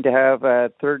they're going to have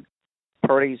a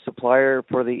third-party supplier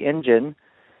for the engine,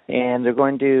 and they're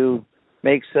going to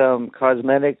make some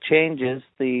cosmetic changes.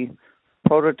 The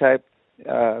prototype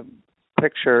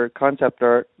picture, concept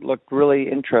art, looked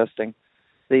really interesting.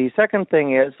 The second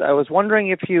thing is, I was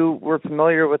wondering if you were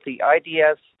familiar with the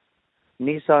IDS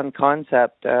Nissan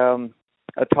concept,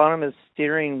 autonomous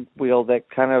steering wheel that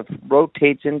kind of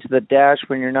rotates into the dash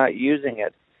when you're not using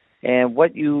it, and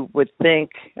what you would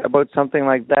think about something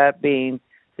like that being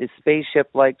a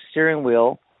spaceship-like steering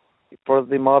wheel for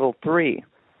the Model 3.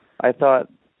 I thought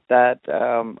that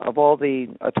of all the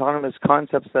autonomous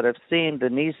concepts that I've seen, the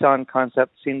Nissan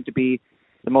concept seemed to be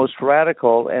the most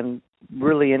radical and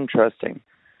really interesting.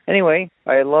 Anyway,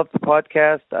 I love the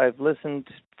podcast. I've listened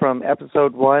from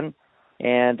episode 1,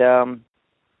 and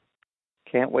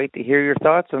can't wait to hear your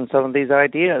thoughts on some of these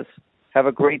ideas. Have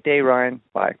a great day, Ryan.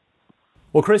 Bye.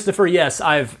 Well, Christopher, yes,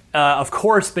 I've, of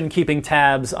course, been keeping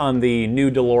tabs on the new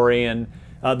DeLorean.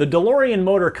 The DeLorean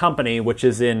Motor Company, which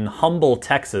is in Humble,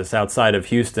 Texas, outside of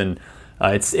Houston,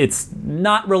 it's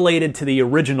not related to the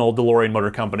original DeLorean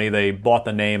Motor Company. They bought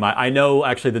the name. I know,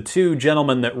 actually, the two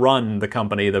gentlemen that run the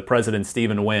company, the president,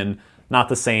 Stephen Wynn, not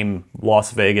the same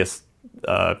Las Vegas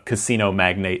casino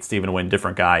magnate, Stephen Wynn,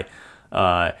 different guy,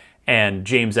 and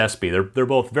James Espy. They're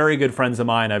both very good friends of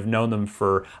mine. I've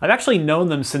actually known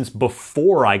them since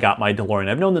before I got my DeLorean.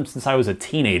 I've known them since I was a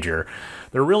teenager.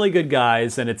 They're really good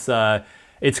guys, and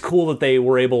it's cool that they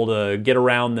were able to get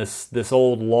around this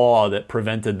old law that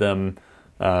prevented them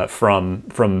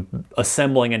from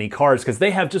assembling any cars, because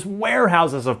they have just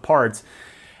warehouses of parts.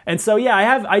 And so,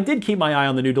 yeah, I did keep my eye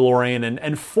on the new DeLorean,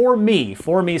 and for me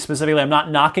specifically, I'm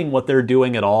not knocking what they're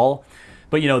doing at all,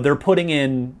 but, they're putting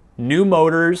in new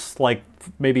motors, like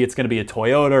maybe it's going to be a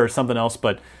Toyota or something else,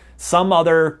 but some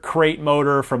other crate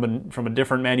motor from a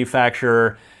different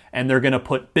manufacturer, and they're going to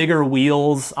put bigger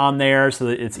wheels on there so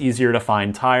that it's easier to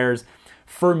find tires.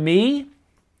 For me,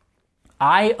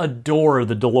 I adore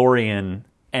the DeLorean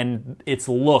and its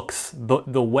looks,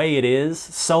 the way it is,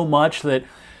 so much that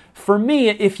for me,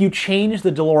 if you change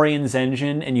the DeLorean's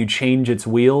engine and you change its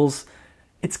wheels,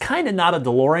 it's kind of not a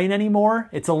DeLorean anymore.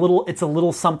 It's a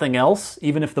little something else,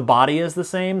 even if the body is the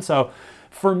same. So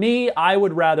for me, I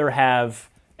would rather have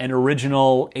an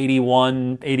original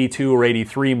 81, 82, or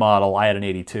 83 model. I had an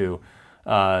 82,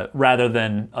 rather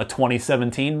than a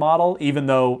 2017 model, even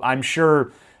though I'm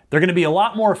sure they're going to be a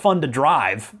lot more fun to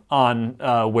drive on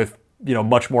with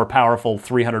much more powerful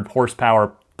 300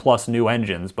 horsepower plus new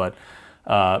engines. But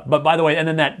by the way, and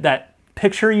then that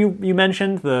picture you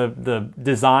mentioned, the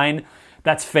design,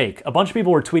 that's fake. A bunch of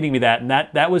people were tweeting me that, and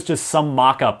that was just some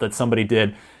mock-up that somebody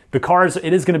did. The cars,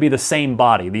 it is going to be the same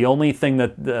body. The only thing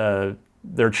that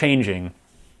they're changing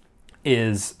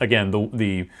is, again,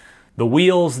 the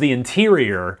wheels, the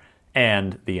interior,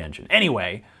 and the engine.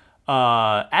 Anyway,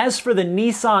 as for the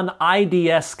Nissan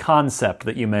IDS concept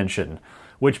that you mentioned,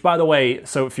 which, by the way,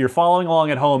 so if you're following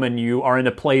along at home and you are in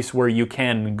a place where you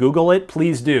can Google it,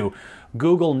 please do.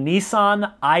 Google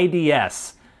Nissan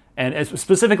IDS, and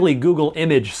specifically Google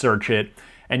image search it,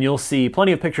 and you'll see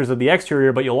plenty of pictures of the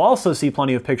exterior, but you'll also see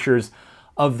plenty of pictures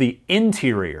of the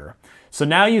interior. So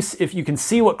now if you can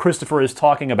see what Christopher is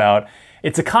talking about,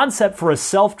 it's a concept for a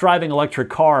self-driving electric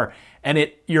car, and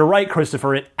you're right,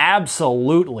 Christopher, it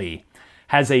absolutely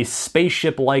has a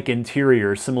spaceship-like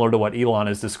interior similar to what Elon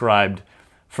has described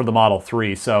for the Model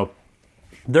 3. So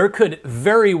there could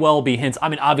very well be hints. I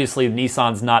mean, obviously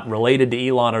Nissan's not related to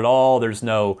Elon at all. There's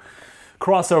no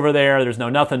crossover there. There's no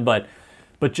nothing, but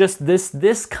just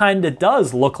this kind of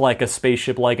does look like a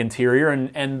spaceship-like interior,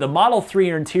 and the Model 3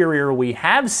 interior we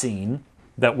have seen,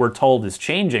 that we're told is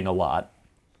changing a lot,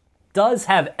 does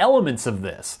have elements of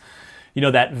this.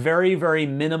 That very, very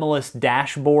minimalist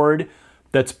dashboard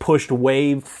that's pushed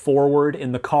way forward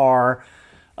in the car,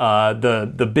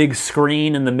 the big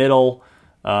screen in the middle,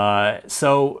 and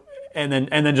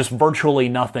then just virtually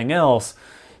nothing else.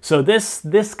 So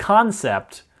this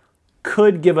concept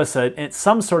could give us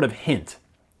some sort of hint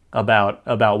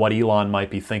about what Elon might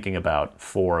be thinking about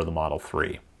for the Model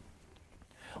 3.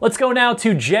 Let's go now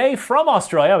to Jay from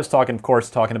Australia. I was talking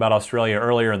about Australia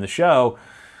earlier in the show,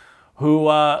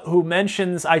 who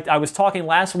mentions, I was talking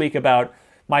last week about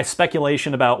my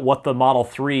speculation about what the Model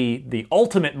 3, the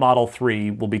ultimate Model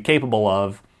 3, will be capable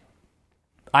of.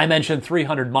 I mentioned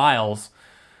 300 miles,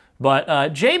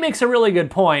 but Jay makes a really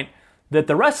good point that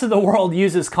the rest of the world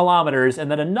uses kilometers, and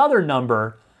that another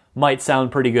number might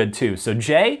sound pretty good too. So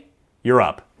Jay, you're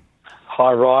up.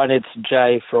 Hi Ryan, it's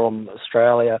Jay from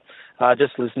Australia.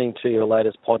 Just listening to your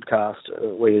latest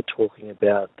podcast where you're talking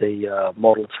about the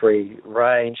Model 3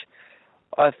 range.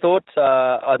 I thought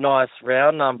a nice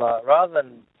round number, rather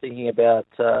than thinking about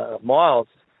miles,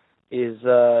 is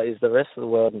the rest of the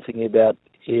world and thinking about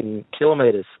in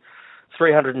kilometres.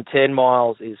 310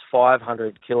 miles is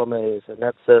 500 kilometres, and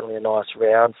that's certainly a nice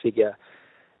round figure.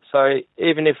 So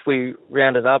even if we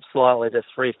round it up slightly to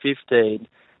 315,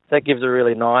 that gives a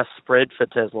really nice spread for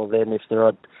Tesla then if there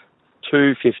are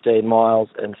 215 miles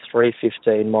and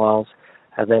 315 miles,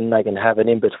 and then they can have an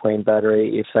in-between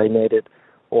battery if they need it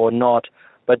or not.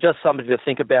 But just something to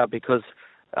think about, because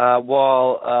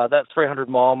while that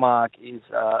 300-mile mark is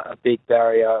a big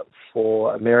barrier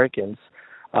for Americans,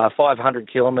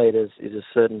 500 kilometres is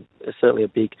certainly a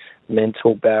big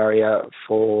mental barrier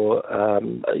for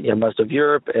most of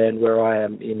Europe and where I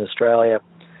am in Australia.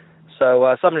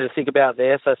 So something to think about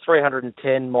there. So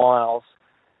 310 miles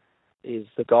is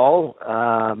the goal,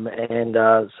 and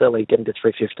certainly getting to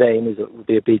 315 would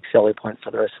be a big selling point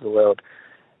for the rest of the world.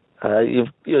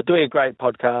 You're doing a great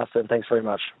podcast, and thanks very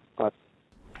much. Bye.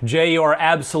 Jay, you are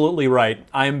absolutely right.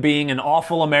 I am being an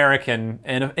awful American,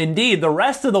 and indeed, the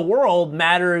rest of the world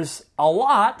matters a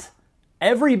lot,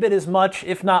 every bit as much,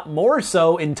 if not more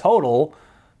so in total,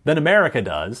 than America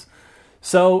does.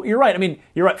 So you're right. I mean,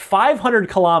 you're right. 500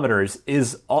 kilometers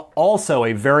is also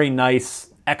a very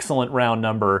nice, excellent round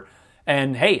number.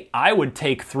 And hey, I would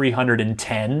take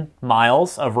 310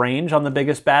 miles of range on the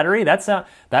biggest battery. That's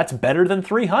better than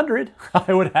 300.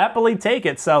 I would happily take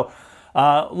it. So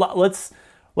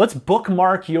let's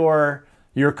bookmark your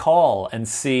your call and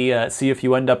see if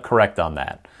you end up correct on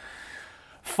that.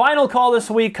 Final call this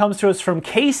week comes to us from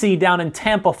Casey down in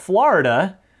Tampa,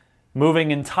 Florida,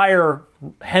 moving entire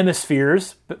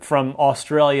hemispheres from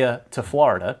Australia to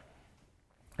Florida.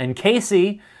 And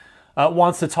Casey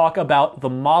wants to talk about the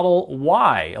Model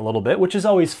Y a little bit, which is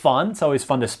always fun. It's always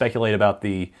fun to speculate about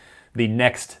the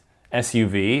next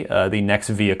SUV, the next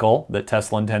vehicle that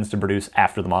Tesla intends to produce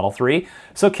after the Model 3.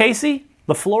 So Casey,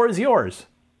 the floor is yours.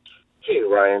 Hey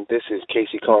Ryan, this is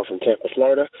Casey calling from Tampa,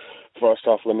 Florida. First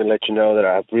off, let me let you know that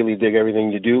I really dig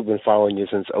everything you do. Been following you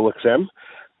since OXM.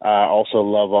 Also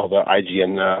love all the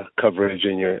IGN coverage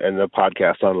and the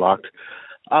podcast Unlocked.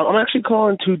 I'm actually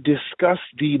calling to discuss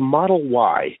the Model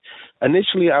Y.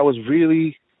 Initially, I was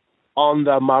really on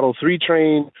the Model 3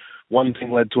 train. One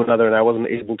thing led to another, and I wasn't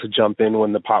able to jump in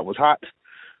when the pot was hot.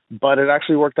 But it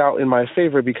actually worked out in my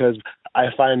favor because I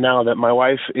find now that my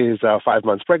wife is 5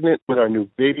 months pregnant with our new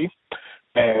baby,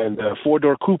 and the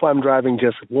four-door coupe I'm driving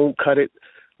just won't cut it.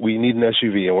 We need an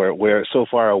SUV, and we're so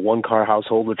far a one-car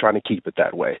household. We're trying to keep it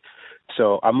that way.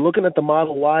 So I'm looking at the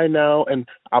Model Y now, and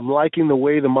I'm liking the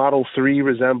way the Model 3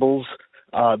 resembles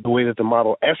the way that the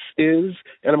Model S is,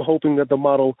 and I'm hoping that the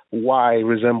Model Y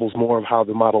resembles more of how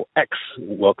the Model X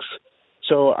looks.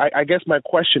 So I guess my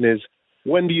question is,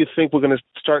 when do you think we're going to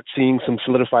start seeing some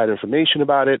solidified information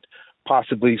about it,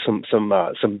 possibly some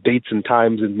dates and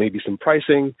times and maybe some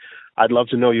pricing? I'd love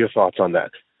to know your thoughts on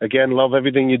that. Again, love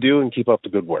everything you do and keep up the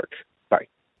good work. Bye.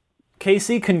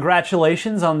 Casey,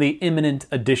 congratulations on the imminent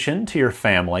addition to your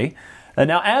family.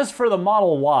 Now, as for the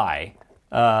Model Y,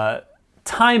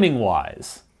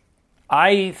 timing-wise,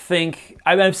 I think,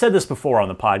 I've said this before on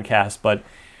the podcast, but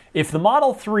if the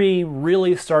Model 3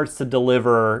 really starts to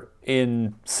deliver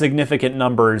in significant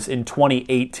numbers in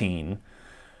 2018,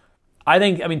 I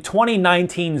think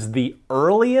 2019 is the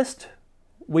earliest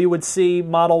we would see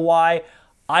Model Y.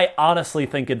 I honestly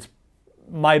think it's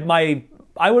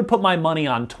I would put my money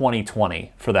on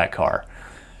 2020 for that car.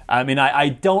 I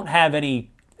don't have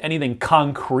anything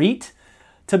concrete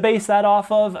to base that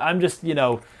off of. I'm just,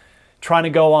 trying to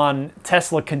go on.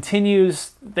 Tesla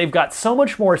continues. They've got so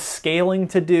much more scaling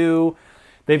to do.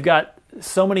 They've got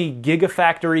so many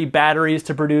gigafactory batteries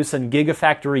to produce and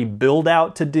gigafactory build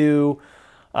out to do.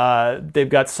 They've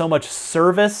got so much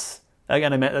service.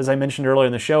 Again, as I mentioned earlier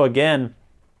in the show, again,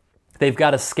 they've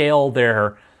got to scale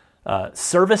their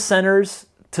service centers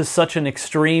to such an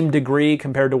extreme degree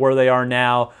compared to where they are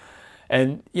now.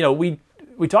 And,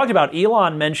 we talked about,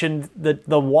 Elon mentioned that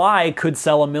the Y could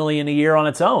sell 1 million a year on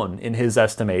its own in his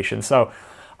estimation. So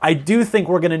I do think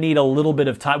we're going to need a little bit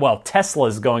of time. Well,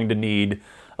 Tesla's going to need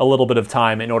a little bit of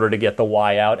time in order to get the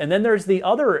Y out. And then there's the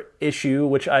other issue,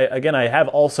 which I have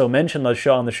also mentioned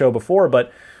on the show before,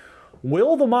 but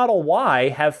will the Model Y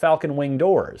have Falcon Wing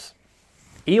doors?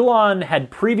 Elon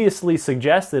had previously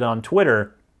suggested on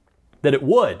Twitter that it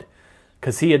would,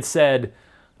 because he had said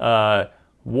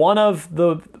one of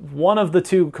the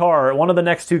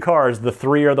next two cars, the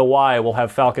 3 or the Y, will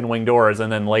have Falcon Wing doors,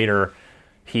 and then later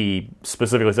he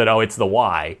specifically said, "Oh, it's the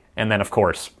Y," and then of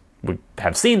course we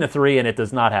have seen the 3 and it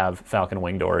does not have Falcon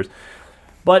Wing doors.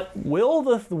 But will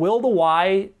the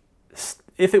Y,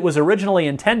 if it was originally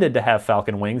intended to have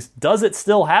Falcon Wings, does it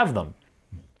still have them?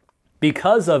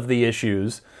 Because of the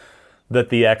issues that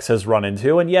the X has run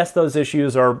into, and yes, those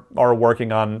issues are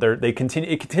working on. It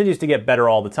continues to get better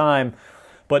all the time,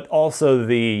 but also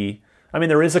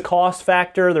there is a cost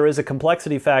factor, there is a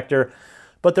complexity factor,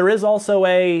 but there is also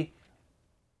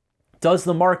does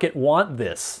the market want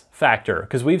this factor?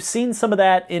 Because we've seen some of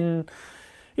that in,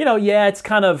 it's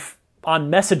kind of on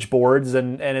message boards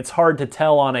and it's hard to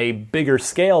tell on a bigger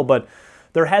scale, but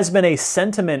there has been a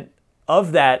sentiment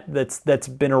of that's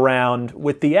been around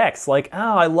with the X, like,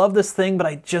 oh, I love this thing, but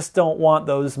I just don't want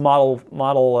those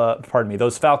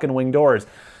those Falcon Wing doors.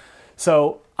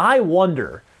 So I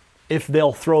wonder if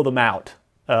they'll throw them out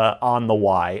on the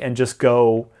Y and just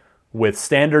go with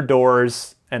standard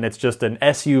doors, and it's just an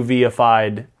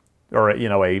SUV-ified or a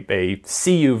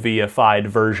CUV-ified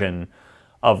version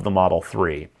of the Model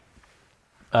 3.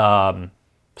 So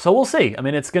we'll see.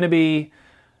 It's going to be,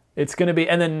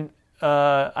 and then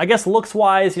I guess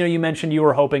looks-wise, you mentioned you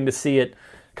were hoping to see it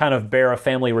kind of bear a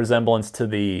family resemblance to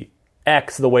the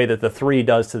X, the way that the 3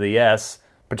 does to the S,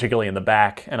 particularly in the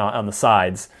back and on the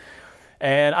sides.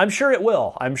 And I'm sure it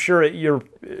will. I'm sure you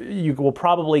will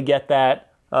probably get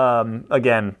that,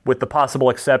 again, with the possible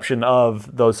exception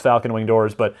of those Falcon Wing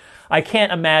doors. But I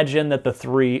can't imagine that that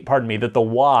the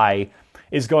Y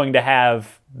is going to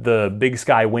have the Big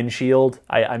Sky windshield.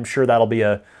 I'm sure that'll be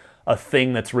a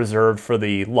thing that's reserved for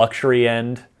the luxury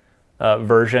end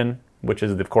version, which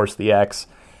is, of course, the X.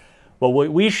 Well,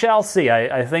 we shall see.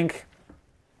 I think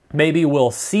maybe we'll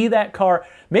see that car.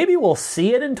 Maybe we'll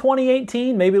see it in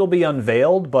 2018. Maybe it'll be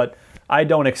unveiled, but I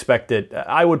don't expect it.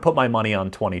 I would put my money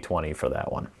on 2020 for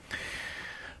that one.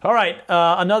 All right,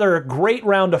 another great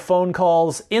round of phone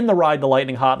calls in the Ride the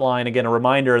Lightning hotline. Again, a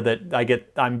reminder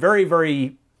that I'm very,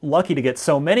 very lucky to get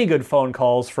so many good phone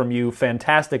calls from you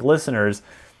fantastic listeners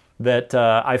that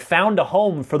I found a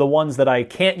home for the ones that I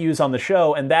can't use on the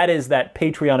show, and that is that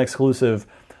Patreon exclusive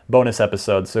bonus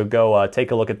episode. So go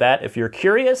take a look at that if you're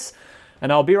curious,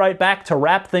 and I'll be right back to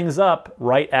wrap things up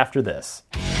right after this.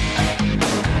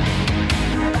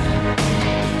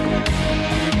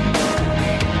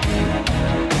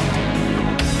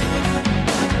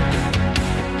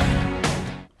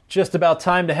 Just about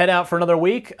time to head out for another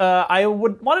week. I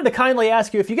wanted to kindly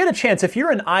ask you, if you get a chance, if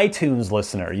you're an iTunes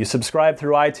listener, you subscribe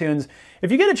through iTunes,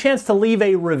 if you get a chance to leave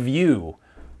a review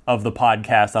of the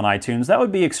podcast on iTunes, that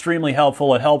would be extremely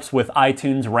helpful. It helps with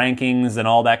iTunes rankings and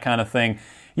all that kind of thing.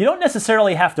 You don't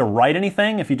necessarily have to write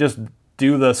anything if you just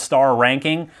do the star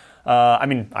ranking.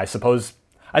 I suppose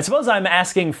I'm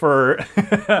asking for,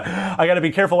 I got to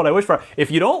be careful what I wish for. If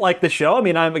you don't like the show,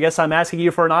 I guess I'm asking you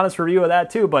for an honest review of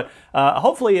that too. But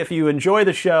hopefully if you enjoy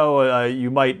the show, you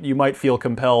might feel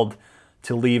compelled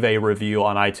to leave a review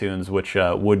on iTunes, which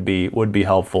would be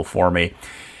helpful for me.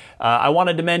 I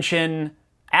wanted to mention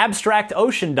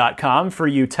AbstractOcean.com for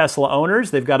you Tesla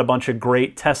owners. They've got a bunch of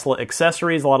great Tesla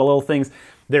accessories, a lot of little things.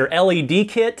 Their LED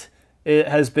kit, it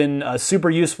has been super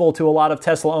useful to a lot of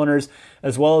Tesla owners,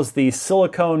 as well as the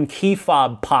silicone key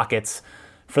fob pockets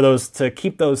for those to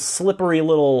keep those slippery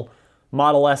little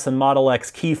Model S and Model X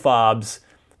key fobs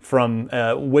from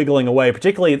wiggling away.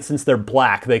 Particularly since they're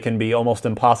black, they can be almost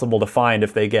impossible to find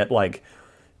if they get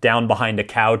down behind a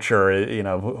couch or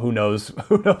who knows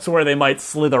where they might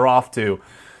slither off to.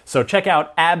 So check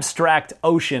out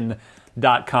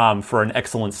AbstractOcean.com for an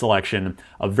excellent selection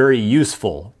of very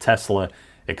useful Tesla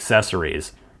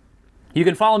accessories. You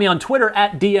can follow me on Twitter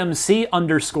at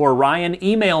DMC_Ryan.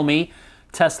 Email me,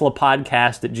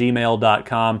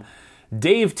 TeslaPodcast@gmail.com.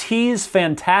 Dave T's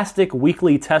fantastic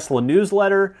weekly Tesla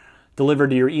newsletter delivered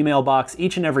to your email box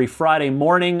each and every Friday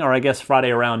morning, or I guess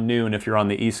Friday around noon if you're on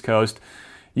the East Coast.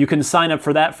 You can sign up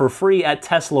for that for free at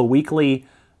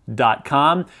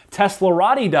TeslaWeekly.com.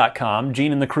 TeslaRotty.com,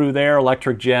 Gene and the crew there,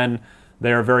 Electric Jen,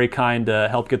 they're very kind to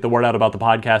help get the word out about the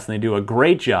podcast, and they do a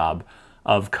great job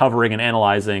of covering and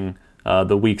analyzing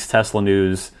the week's Tesla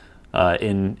news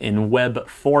in web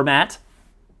format.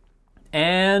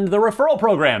 And the referral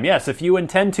program. Yes, if you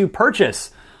intend to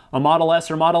purchase a Model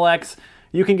S or Model X,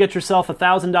 you can get yourself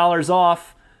 $1,000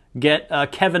 off. Get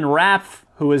Kevin Raff,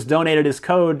 who has donated his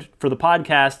code for the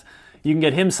podcast. You can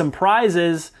get him some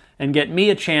prizes and get me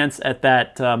a chance at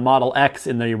that Model X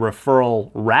in the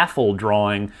referral raffle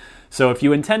drawing. So if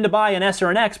you intend to buy an S or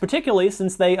an X, particularly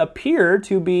since they appear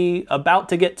to be about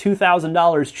to get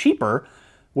 $2,000 cheaper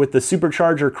with the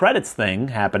Supercharger credits thing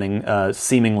happening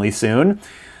seemingly soon.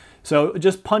 So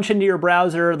just punch into your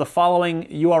browser the following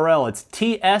URL. It's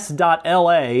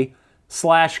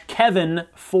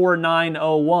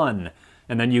ts.la/Kevin4901.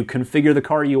 And then you configure the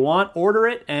car you want, order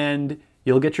it, and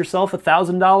you'll get yourself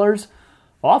 $1,000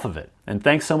 off of it. And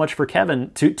thanks so much for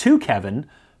Kevin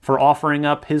for offering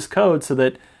up his code so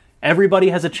that everybody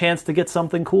has a chance to get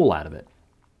something cool out of it.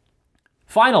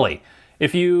 Finally,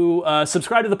 if you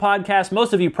subscribe to the podcast,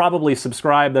 most of you probably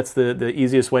subscribe. That's the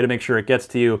easiest way to make sure it gets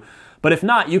to you. But if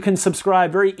not, you can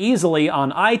subscribe very easily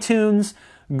on iTunes,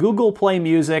 Google Play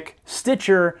Music,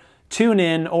 Stitcher,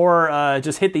 TuneIn, or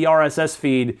just hit the RSS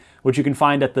feed, which you can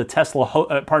find at the at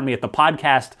the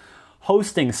podcast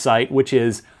hosting site, which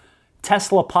is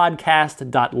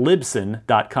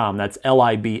teslapodcast.libsyn.com. That's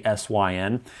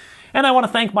Libsyn. And I want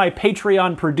to thank my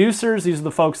Patreon producers. These are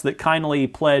the folks that kindly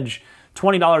pledge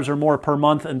 $20 or more per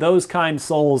month, and those kind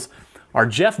souls are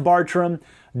Jeff Bartram,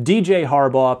 DJ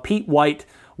Harbaugh, Pete White,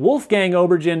 Wolfgang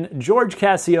Obergen, George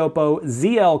Cassiopo,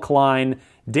 ZL Klein,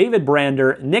 David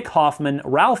Brander, Nick Hoffman,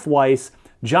 Ralph Weiss,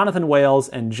 Jonathan Wales,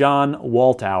 and John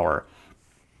Waltauer.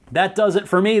 That does it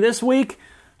for me this week.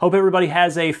 Hope everybody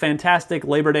has a fantastic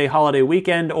Labor Day holiday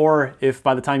weekend, or if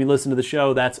by the time you listen to the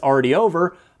show that's already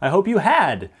over, I hope you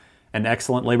had an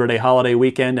excellent Labor Day holiday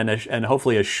weekend and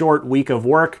hopefully a short week of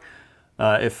work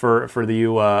if for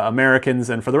you Americans,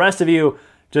 and for the rest of you,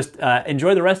 just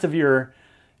enjoy the rest of your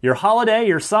holiday,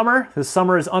 your summer. The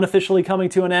summer is unofficially coming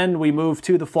to an end. We move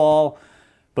to the fall,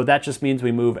 but that just means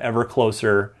we move ever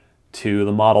closer to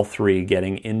the Model 3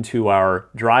 getting into our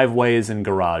driveways and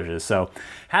garages. So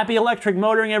happy electric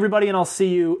motoring, everybody, and I'll see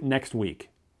you next week.